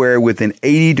anywhere within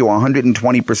 80 to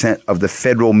 120% of the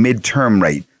federal midterm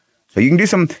rate. So you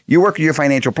can you work with your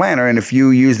financial planner, and if you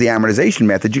use the amortization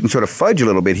method, you can sort of fudge a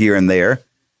little bit here and there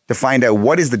to find out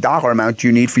what is the dollar amount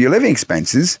you need for your living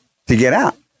expenses to get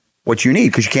out what you need,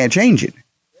 because you can't change it.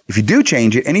 If you do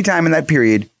change it, anytime in that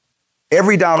period,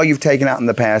 every dollar you've taken out in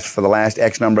the past for the last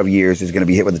X number of years is going to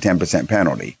be hit with a 10%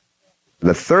 penalty.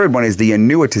 The third one is the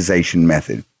annuitization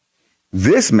method.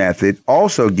 This method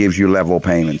also gives you level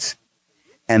payments.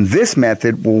 And this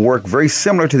method will work very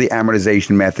similar to the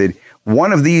amortization method.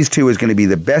 One of these 2 is going to be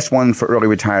the best one for early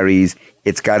retirees.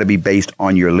 It's got to be based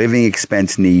on your living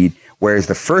expense need, whereas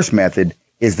the first method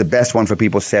is the best one for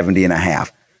people 70 and a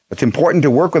half. It's important to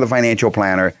work with a financial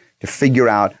planner to figure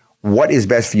out what is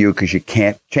best for you because you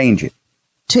can't change it.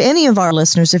 To any of our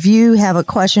listeners, if you have a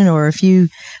question or if you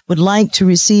would like to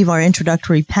receive our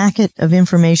introductory packet of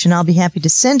information, I'll be happy to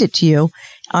send it to you.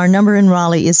 Our number in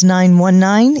Raleigh is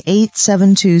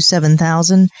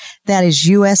 919-872-7000. That is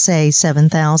USA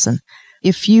 7000.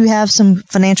 If you have some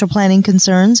financial planning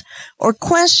concerns or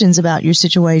questions about your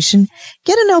situation,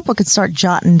 get a notebook and start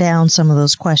jotting down some of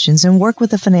those questions and work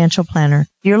with a financial planner.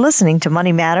 You're listening to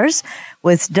Money Matters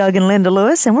with Doug and Linda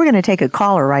Lewis, and we're going to take a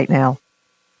caller right now.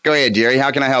 Go ahead, Jerry.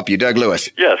 How can I help you? Doug Lewis.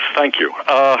 Yes, thank you.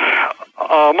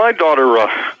 My daughter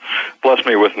blessed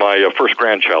me with my first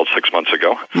grandchild 6 months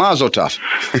ago. Mazel tov.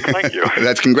 Thank you.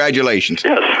 That's congratulations.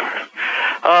 Yes.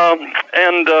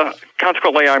 And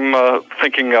consequently, I'm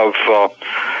thinking of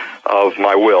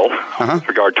my will, with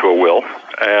regard to a will.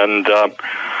 And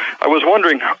I was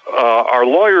wondering, are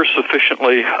lawyers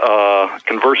sufficiently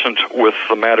conversant with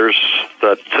the matters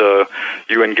that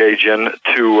you engage in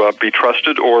to be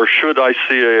trusted, or should I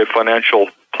see a financial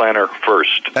planner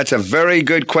first? That's a very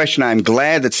good question. I'm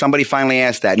glad that somebody finally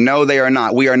asked that. No, they are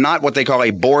not. We are not what they call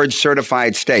a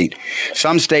board-certified state.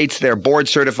 Some states, they're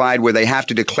board-certified where they have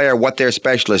to declare what they're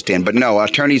specialist in. But no,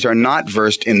 attorneys are not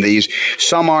versed in these.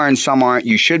 Some are and some aren't.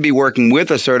 You should be working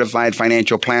with a certified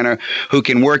financial planner who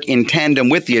can work in tandem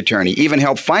with the attorney, even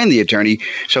help find the attorney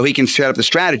so he can set up the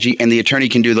strategy and the attorney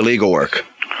can do the legal work.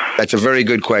 That's a very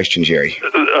good question, Jerry.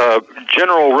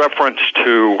 General reference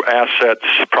to assets,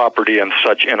 property, and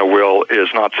such in a will is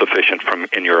not sufficient,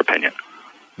 in your opinion.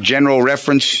 General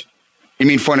reference? You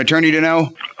mean for an attorney to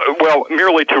know? Well,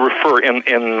 merely to refer in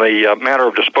the matter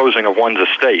of disposing of one's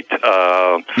estate.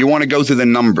 You want to go through the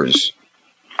numbers.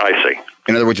 I see.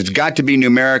 In other words, it's got to be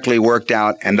numerically worked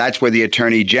out, and that's where the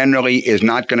attorney generally he's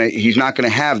not going to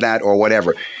have that or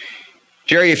whatever.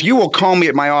 Jerry, if you will call me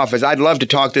at my office, I'd love to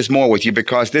talk this more with you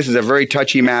because this is a very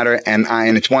touchy matter, and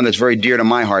it's one that's very dear to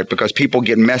my heart because people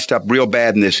get messed up real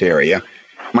bad in this area.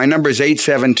 My number is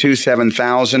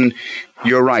 872-7000.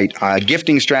 You're right.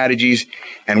 Gifting strategies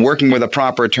and working with a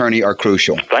proper attorney are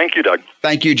crucial. Thank you, Doug.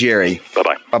 Thank you, Jerry.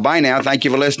 Bye-bye. Bye-bye now. Thank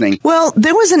you for listening. Well,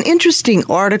 there was an interesting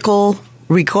article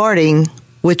regarding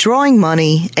withdrawing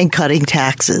money and cutting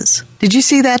taxes. Did you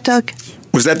see that, Doug?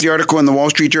 Was that the article in the Wall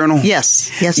Street Journal?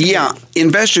 Yes. Yeah,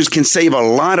 investors can save a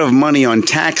lot of money on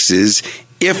taxes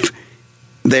if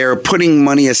they're putting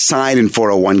money aside in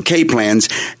 401k plans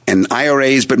and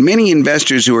IRAs, but many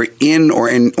investors who are in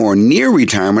or near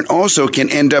retirement also can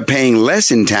end up paying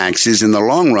less in taxes in the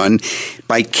long run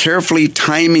by carefully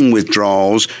timing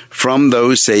withdrawals from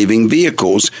those saving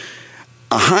vehicles.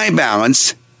 A high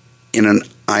balance in an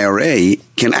IRA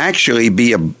can actually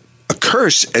be a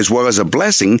curse as well as a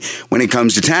blessing when it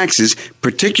comes to taxes,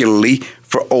 particularly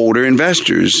for older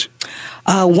investors.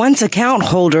 Once account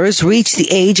holders reach the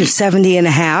age of 70 and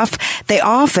a half, they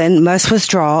often must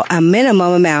withdraw a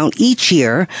minimum amount each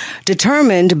year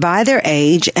determined by their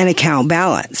age and account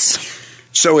balance.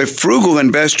 So if frugal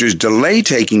investors delay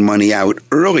taking money out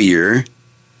earlier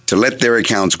to let their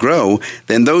accounts grow,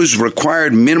 then those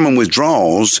required minimum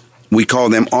withdrawals, we call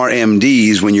them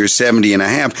RMDs when you're 70 and a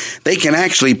half, they can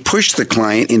actually push the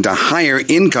client into higher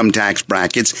income tax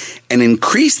brackets and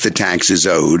increase the taxes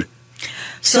owed.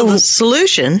 So the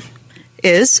solution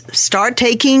is start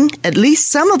taking at least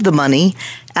some of the money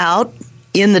out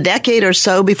in the decade or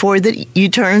so before you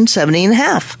turn 70 and a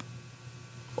half.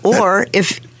 Or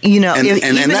if, you know...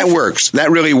 And that works. That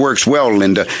really works well,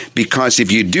 Linda, because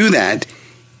if you do that,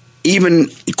 even,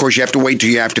 of course, you have to wait till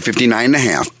you're after 59 and a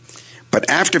half. But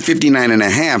after 59 and a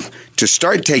half, to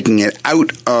start taking it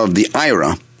out of the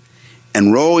IRA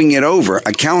and rolling it over,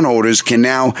 account holders can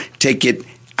now take it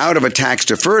out of a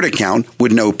tax-deferred account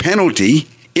with no penalty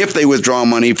if they withdraw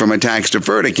money from a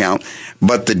tax-deferred account.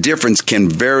 But the difference can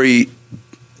be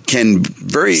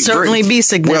significant.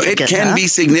 Well, it can be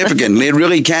significant. It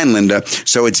really can, Linda.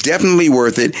 So it's definitely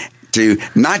worth it to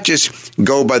not just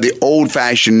go by the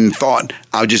old-fashioned thought,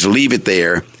 I'll just leave it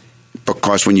there.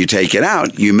 Because when you take it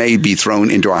out, you may be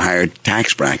thrown into a higher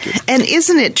tax bracket. And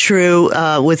isn't it true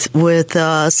with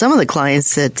some of the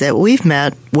clients that we've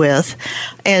met with,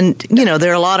 and, you know,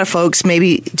 there are a lot of folks,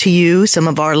 maybe to you, some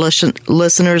of our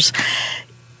listeners,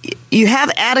 you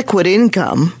have adequate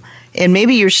income, and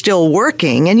maybe you're still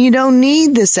working, and you don't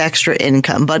need this extra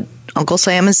income, but Uncle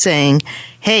Sam is saying,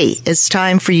 hey, it's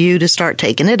time for you to start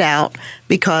taking it out,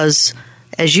 because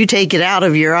as you take it out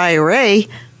of your IRA,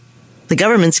 the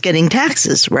government's getting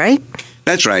taxes, right?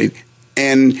 That's right.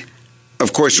 And,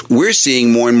 of course, we're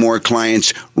seeing more and more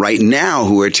clients right now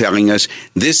who are telling us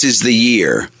this is the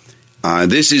year.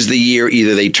 This is the year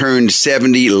either they turned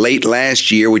 70 late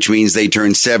last year, which means they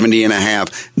turned 70 and a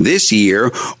half this year,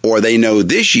 or they know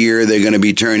this year they're going to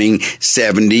be turning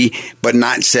 70, but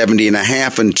not 70 and a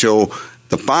half until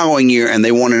the following year, and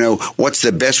they want to know what's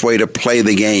the best way to play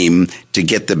the game to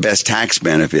get the best tax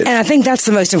benefit. And I think that's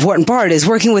the most important part, is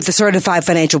working with the certified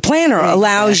financial planner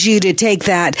allows you to take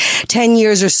that 10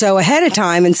 years or so ahead of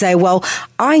time and say, well,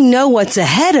 I know what's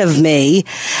ahead of me.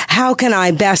 How can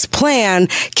I best plan?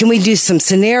 Can we do some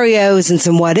scenarios and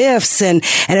some what ifs? And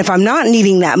if I'm not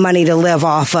needing that money to live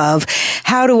off of,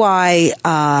 how do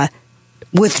I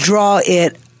withdraw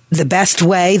it the best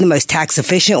way, the most tax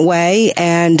efficient way?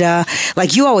 And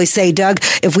like you always say, Doug,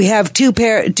 if we have two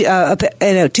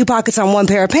pockets on one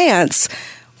pair of pants,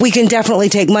 we can definitely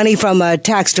take money from a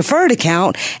tax deferred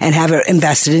account and have it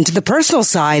invested into the personal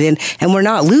side, and we're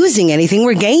not losing anything,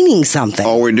 we're gaining something.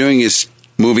 All we're doing is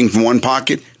moving from one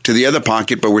pocket to the other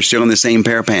pocket, but we're still in the same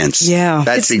pair of pants. Yeah.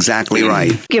 That's exactly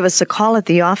right. Give us a call at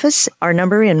the office. Our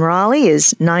number in Raleigh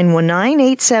is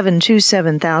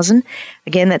 919-872-7000.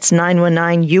 Again, that's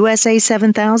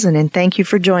 919-USA-7000. And thank you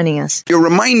for joining us. You're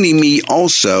reminding me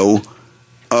also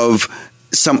of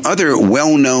some other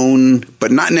well-known,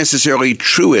 but not necessarily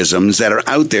truisms that are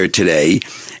out there today.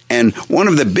 And one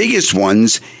of the biggest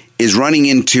ones is running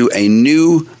into a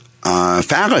new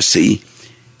fallacy.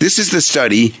 This is the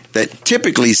study that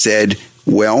typically said,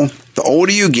 well, the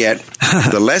older you get,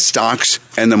 the less stocks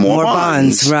and the more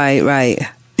bonds. Right.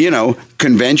 You know,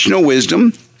 conventional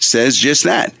wisdom says just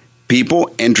that. People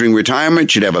entering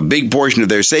retirement should have a big portion of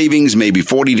their savings, maybe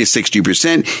 40 to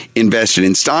 60%, invested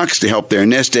in stocks to help their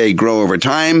nest egg grow over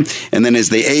time. And then as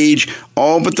they age,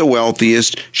 all but the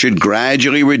wealthiest should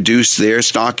gradually reduce their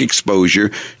stock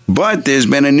exposure. But there's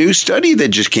been a new study that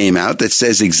just came out that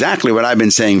says exactly what I've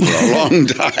been saying for a long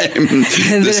time.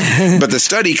 But the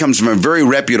study comes from a very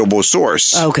reputable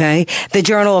source. Okay. The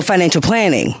Journal of Financial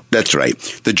Planning. That's right.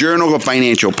 The Journal of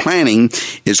Financial Planning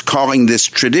is calling this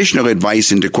traditional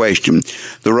advice into question.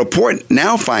 The report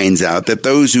now finds out that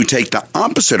those who take the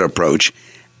opposite approach,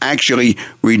 actually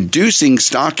reducing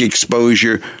stock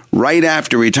exposure right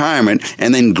after retirement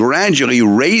and then gradually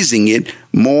raising it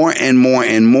more and more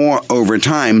and more over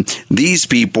time, these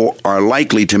people are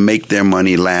likely to make their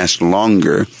money last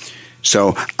longer.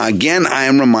 So again, I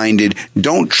am reminded,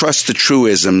 don't trust the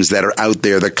truisms that are out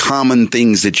there, the common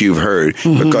things that you've heard,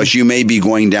 because you may be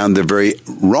going down the very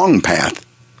wrong path.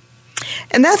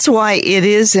 And that's why it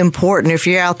is important, if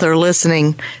you're out there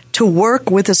listening, to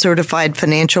work with a certified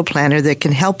financial planner that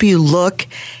can help you look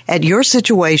at your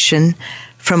situation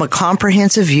from a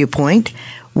comprehensive viewpoint,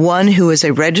 one who is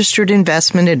a registered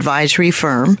investment advisory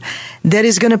firm that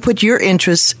is going to put your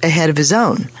interests ahead of his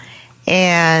own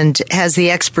and has the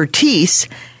expertise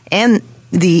and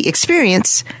the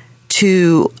experience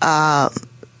to,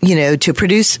 to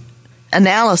produce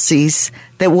analyses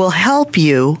that will help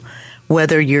you,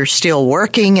 whether you're still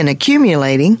working and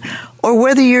accumulating or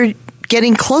whether you're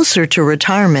getting closer to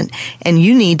retirement and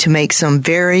you need to make some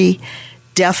very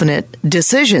definite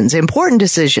decisions, important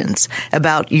decisions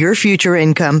about your future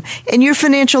income and your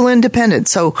financial independence.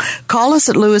 So call us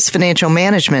at Lewis Financial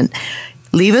Management.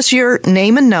 Leave us your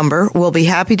name and number. We'll be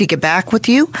happy to get back with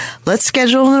you. Let's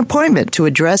schedule an appointment to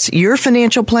address your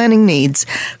financial planning needs.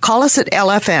 Call us at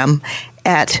LFM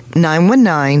at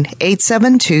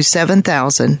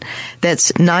 919-872-7000.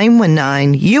 That's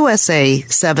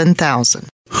 919-USA-7000.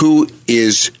 Who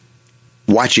is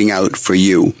watching out for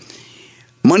you?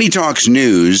 Money Talks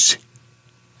News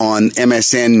on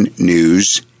MSN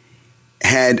News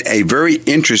had a very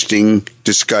interesting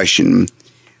discussion.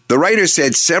 The writer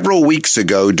said several weeks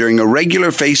ago during a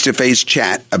regular face-to-face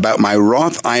chat about my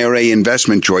Roth IRA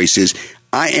investment choices,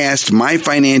 I asked my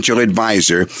financial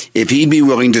advisor if he'd be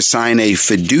willing to sign a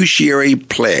fiduciary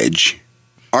pledge.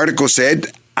 Article said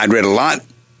I'd read a lot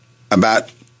about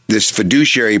this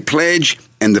fiduciary pledge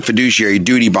and the fiduciary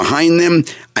duty behind them.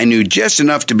 I knew just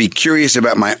enough to be curious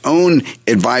about my own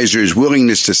advisor's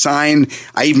willingness to sign.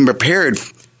 I even prepared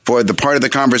for the part of the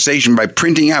conversation by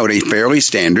printing out a fairly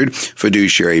standard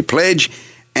fiduciary pledge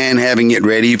and having it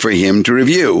ready for him to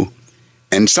review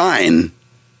and sign.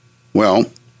 Well,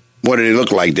 what did it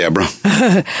look like, Deborah?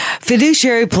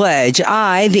 Fiduciary pledge.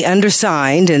 I, the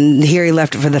undersigned, and here he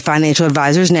left it for the financial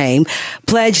advisor's name,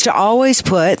 pledge to always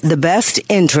put the best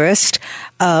interest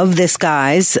of this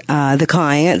guy's, the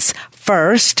client's,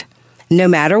 first, no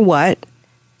matter what.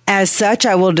 As such,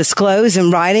 I will disclose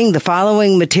in writing the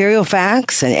following material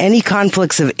facts and any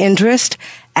conflicts of interest,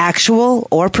 actual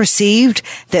or perceived,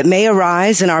 that may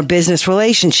arise in our business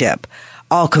relationship.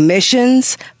 All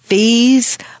commissions,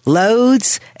 fees,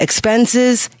 loads,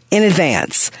 expenses in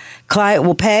advance. Client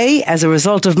will pay as a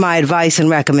result of my advice and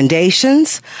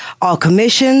recommendations. All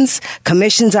commissions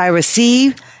I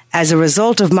receive as a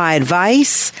result of my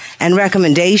advice and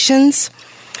recommendations.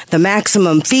 The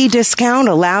maximum fee discount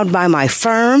allowed by my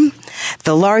firm,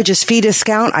 the largest fee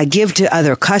discount I give to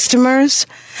other customers,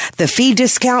 the fee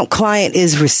discount client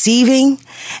is receiving,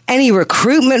 any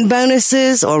recruitment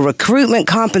bonuses or recruitment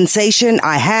compensation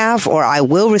I have or I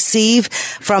will receive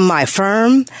from my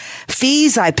firm,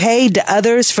 fees I paid to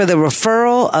others for the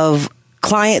referral of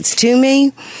clients to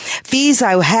me, fees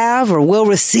I have or will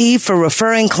receive for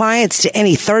referring clients to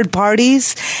any third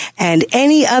parties, and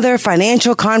any other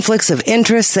financial conflicts of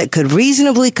interest that could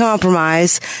reasonably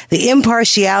compromise the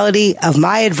impartiality of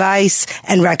my advice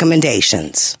and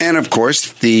recommendations. And of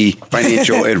course, the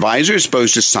financial advisor is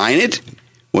supposed to sign it.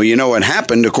 Well, you know what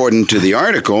happened according to the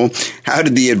article. How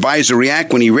did the advisor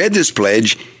react when he read this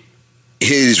pledge?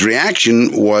 his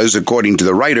reaction was, according to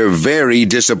the writer, very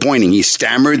disappointing. He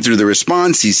stammered through the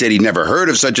response. He said he'd never heard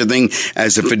of such a thing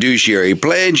as a fiduciary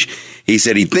pledge. He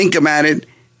said he'd think about it.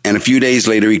 And a few days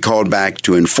later, he called back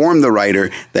to inform the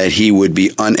writer that he would be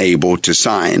unable to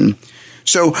sign.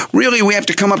 So really, we have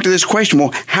to come up to this question.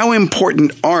 Well, how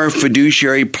important are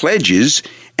fiduciary pledges,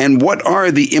 and what are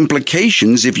the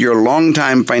implications if your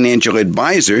longtime financial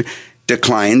advisor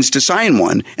declines to sign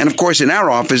one? And of course, in our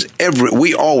office,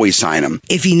 we always sign them.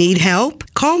 If you need help,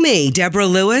 call me, Deborah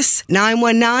Lewis,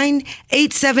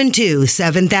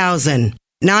 919-872-7000.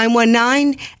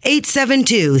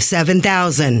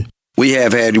 919-872-7000. We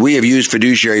have used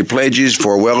fiduciary pledges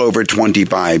for well over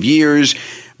 25 years,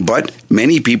 but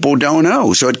many people don't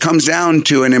know. So it comes down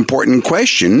to an important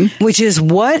question, which is,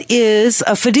 what is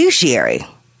a fiduciary?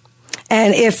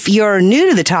 And if you're new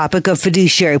to the topic of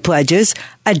fiduciary pledges,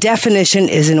 a definition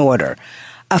is in order.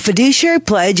 A fiduciary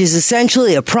pledge is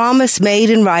essentially a promise made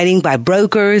in writing by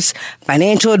brokers,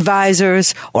 financial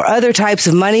advisors, or other types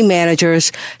of money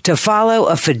managers to follow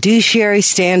a fiduciary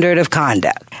standard of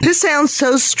conduct. This sounds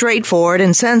so straightforward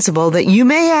and sensible that you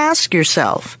may ask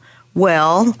yourself,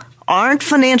 well, aren't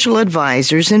financial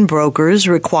advisors and brokers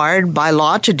required by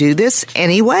law to do this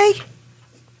anyway?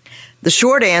 The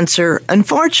short answer,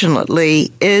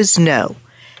 unfortunately, is no.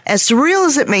 As surreal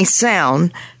as it may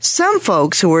sound, some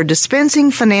folks who are dispensing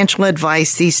financial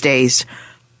advice these days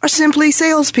are simply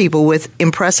salespeople with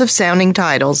impressive-sounding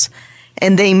titles,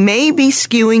 and they may be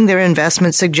skewing their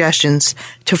investment suggestions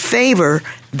to favor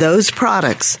those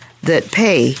products that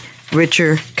pay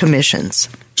richer commissions.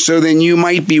 So then you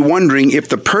might be wondering, if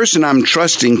the person I'm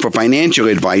trusting for financial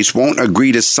advice won't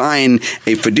agree to sign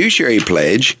a fiduciary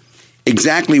pledge,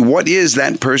 exactly what is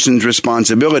that person's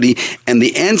responsibility? And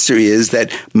the answer is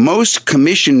that most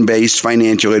commission-based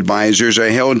financial advisors are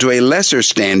held to a lesser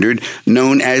standard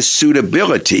known as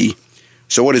suitability.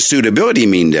 So what does suitability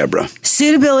mean, Deborah?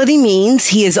 Suitability means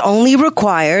he is only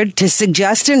required to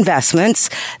suggest investments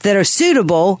that are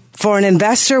suitable for an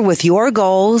investor with your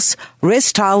goals,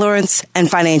 risk tolerance, and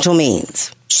financial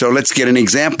means. So let's get an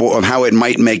example of how it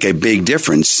might make a big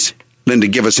difference. Linda,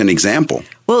 give us an example.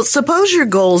 Well, suppose your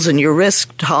goals and your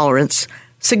risk tolerance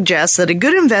suggest that a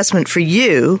good investment for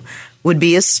you would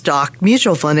be a stock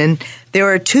mutual fund, and there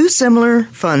are two similar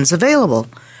funds available.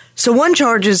 So one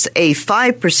charges a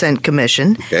 5%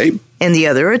 commission, okay, and the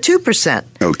other a 2%.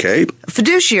 Okay. A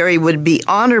fiduciary would be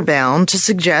honor-bound to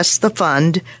suggest the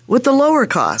fund with the lower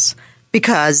cost,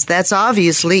 because that's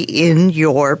obviously in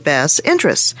your best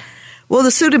interest. Well,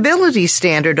 the suitability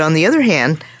standard, on the other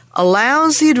hand,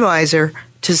 allows the advisor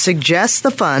to suggest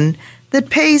the fund that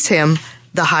pays him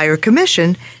the higher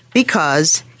commission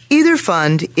because either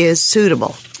fund is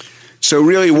suitable. So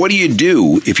really, what do you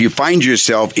do if you find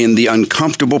yourself in the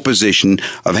uncomfortable position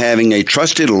of having a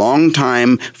trusted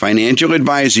long-time financial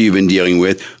advisor you've been dealing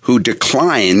with who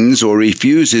declines or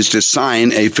refuses to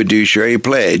sign a fiduciary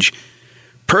pledge?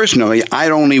 Personally,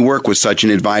 I'd only work with such an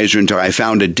advisor until I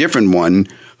found a different one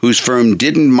whose firm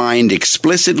didn't mind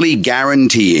explicitly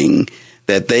guaranteeing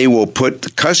that they will put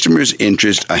the customer's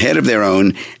interest ahead of their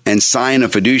own and sign a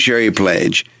fiduciary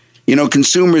pledge. You know,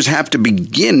 consumers have to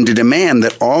begin to demand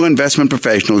that all investment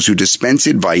professionals who dispense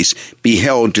advice be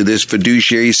held to this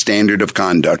fiduciary standard of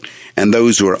conduct, and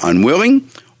those who are unwilling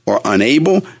or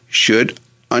unable should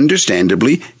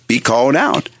understandably be called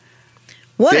out.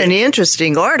 What an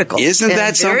interesting article. Isn't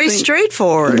that something? Very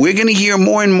straightforward. We're going to hear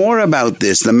more and more about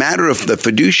this. The matter of the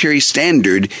fiduciary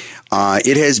standard,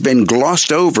 it has been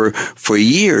glossed over for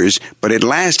years, but at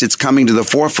last it's coming to the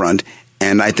forefront.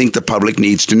 And I think the public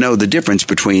needs to know the difference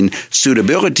between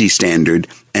suitability standard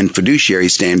and fiduciary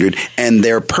standard, and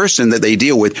their person that they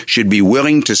deal with should be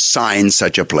willing to sign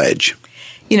such a pledge.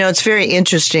 You know, it's very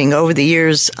interesting. Over the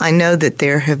years, I know that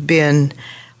there have been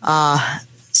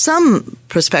some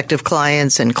prospective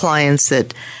clients and clients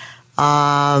that,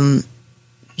 when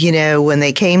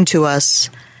they came to us,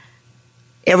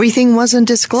 everything wasn't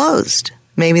disclosed.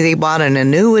 Maybe they bought an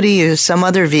annuity or some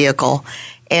other vehicle.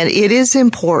 And it is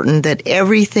important that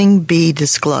everything be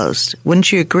disclosed.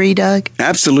 Wouldn't you agree, Doug?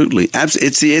 Absolutely.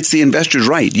 It's the investor's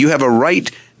right. You have a right,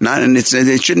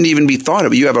 it shouldn't even be thought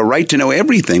of. You have a right to know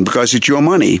everything because it's your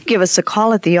money. Give us a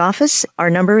call at the office. Our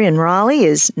number in Raleigh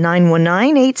is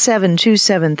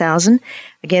 919-872-7000.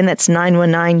 Again, that's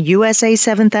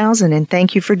 919-USA-7000. And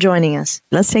thank you for joining us.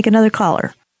 Let's take another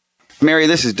caller. Mary,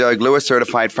 this is Doug Lewis,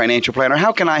 Certified Financial Planner.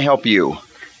 How can I help you?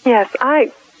 Yes,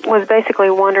 I was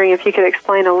basically wondering if you could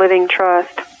explain a living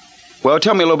trust. Well,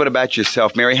 tell me a little bit about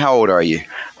yourself, Mary. How old are you?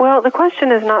 Well, the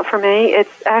question is not for me. It's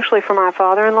actually for my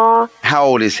father-in-law. How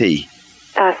old is he?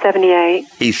 78.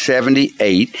 He's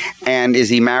 78. And is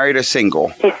he married or single?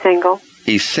 He's single.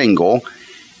 He's single.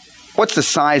 What's the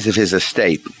size of his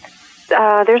estate?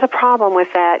 There's a problem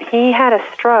with that. He had a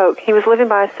stroke. He was living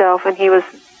by himself, and he was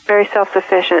very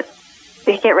self-sufficient.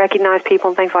 He can't recognize people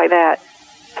and things like that.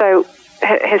 So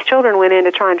his children went in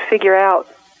to try and figure out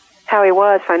how he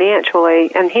was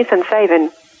financially, and he's been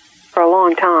saving for a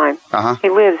long time. He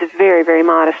lives very, very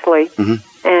modestly,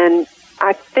 and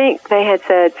I think they had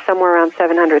said somewhere around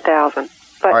 $700,000.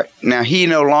 But all right. Now, he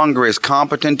no longer is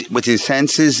competent with his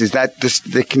senses. Is that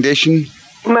the condition?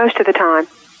 Most of the time.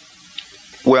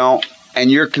 Well,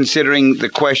 and you're considering the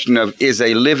question of, is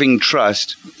a living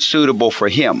trust suitable for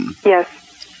him? Yes.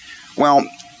 Well,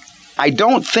 I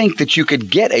don't think that you could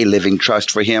get a living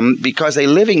trust for him, because a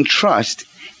living trust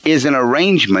is an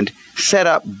arrangement set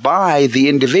up by the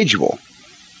individual.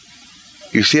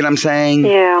 You see what I'm saying?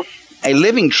 Yeah. A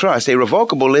living trust, a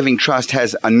revocable living trust,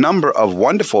 has a number of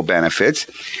wonderful benefits.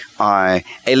 A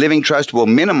living trust will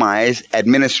minimize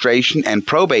administration and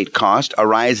probate costs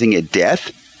arising at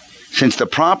death, since the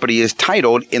property is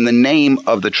titled in the name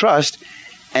of the trust,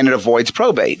 and it avoids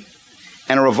probate.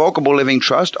 And a revocable living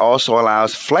trust also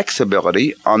allows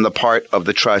flexibility on the part of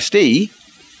the trustee.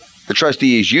 The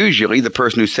trustee is usually the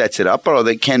person who sets it up,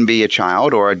 although it can be a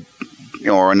child or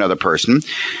another person.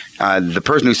 The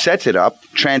person who sets it up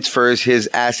transfers his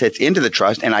assets into the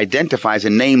trust and identifies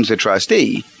and names the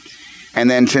trustee. And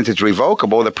then, since it's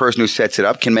revocable, the person who sets it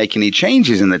up can make any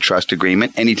changes in the trust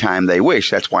agreement anytime they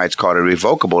wish. That's why it's called a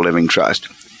revocable living trust.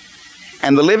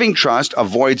 And the living trust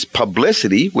avoids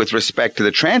publicity with respect to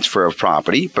the transfer of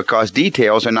property, because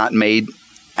details are not made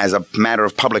as a matter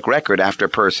of public record after a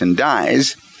person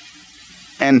dies.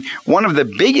 And one of the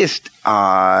biggest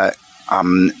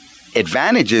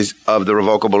advantages of the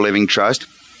revocable living trust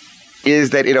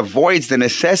is that it avoids the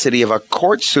necessity of a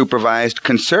court-supervised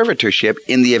conservatorship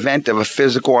in the event of a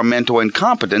physical or mental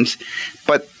incompetence,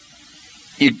 but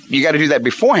you got to do that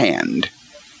beforehand.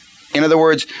 In other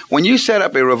words, when you set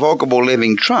up a revocable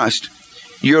living trust,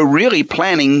 you're really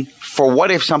planning for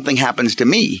what if something happens to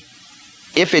me.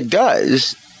 If it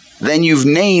does, then you've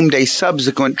named a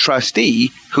subsequent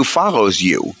trustee who follows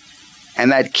you,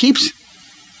 and that keeps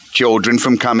children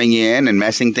from coming in and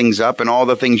messing things up and all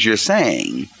the things you're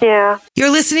saying. Yeah. You're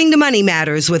listening to Money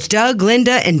Matters with Doug,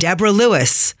 Linda, and Deborah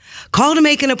Lewis. Call to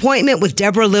make an appointment with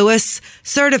Deborah Lewis,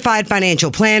 certified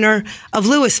financial planner of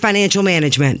Lewis Financial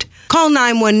Management. Call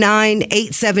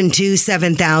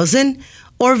 919-872-7000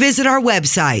 or visit our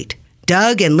website,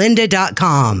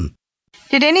 dougandlinda.com.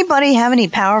 Did anybody have any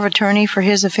power of attorney for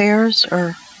his affairs?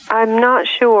 Or I'm not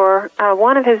sure.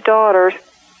 One of his daughters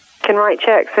can write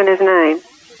checks in his name.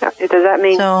 Does that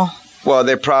mean? So, well,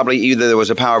 there probably either there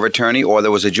was a power of attorney or there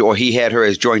was or he had her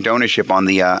as joint ownership on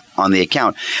the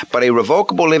account. But a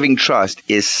revocable living trust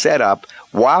is set up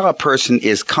while a person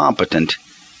is competent,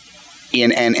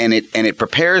 and it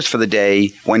prepares for the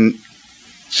day when,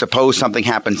 suppose something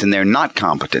happens and they're not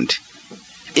competent.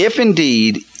 If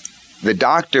indeed the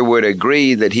doctor would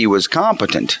agree that he was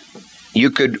competent, you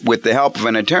could, with the help of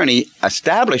an attorney,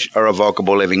 establish a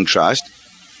revocable living trust.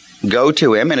 Go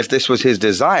to him, and if this was his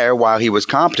desire while he was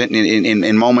competent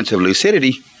in moments of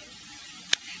lucidity,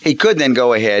 he could then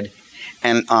go ahead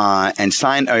and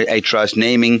sign a trust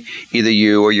naming either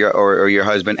you or your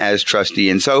husband as trustee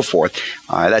and so forth.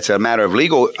 That's a matter of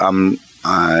legal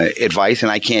advice,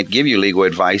 and I can't give you legal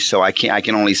advice, so I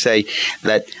can only say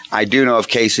that I do know of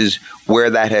cases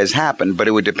where that has happened, but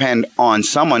it would depend on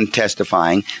someone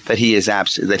testifying that he is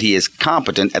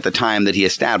competent at the time that he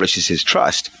establishes his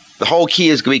trust. The whole key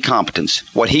is going to be competence,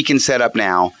 what he can set up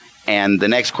now, and the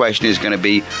next question is going to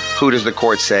be, who does the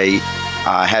court say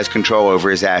has control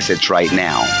over his assets right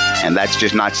now? And that's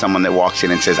just not someone that walks in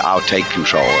and says, I'll take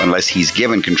control, unless he's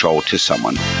given control to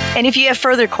someone. And if you have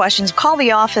further questions, call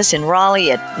the office in Raleigh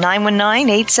at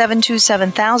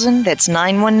 919-872-7000. That's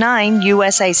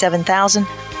 919-USA-7000.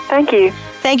 Thank you.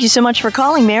 Thank you so much for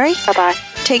calling, Mary. Bye-bye.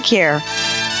 Take care.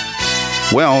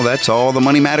 Well, that's all the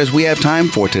Money Matters we have time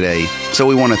for today. So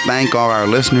we want to thank all our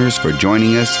listeners for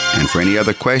joining us, and for any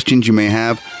other questions you may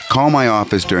have, call my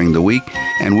office during the week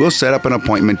and we'll set up an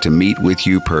appointment to meet with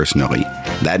you personally.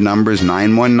 That number is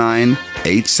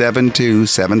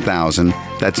 919-872-7000.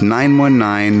 That's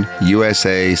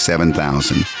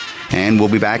 919-USA-7000. And we'll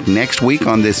be back next week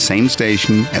on this same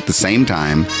station at the same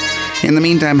time. In the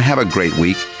meantime, have a great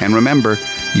week, and remember,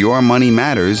 your money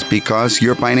matters because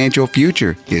your financial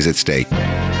future is at stake.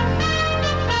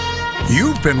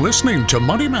 You've been listening to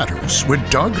Money Matters with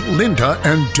Doug, Linda,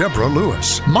 and Deborah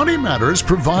Lewis. Money Matters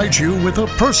provides you with a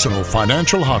personal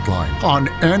financial hotline on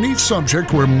any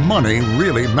subject where money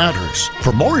really matters.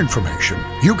 For more information,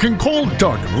 you can call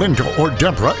Doug, Linda, or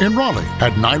Deborah in Raleigh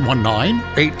at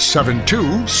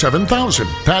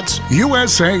 919-872-7000. That's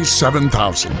USA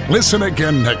 7000. Listen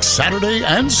again next Saturday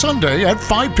and Sunday at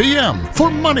 5 p.m. for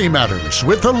Money Matters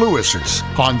with the Lewises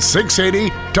on 680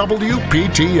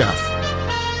 WPTF.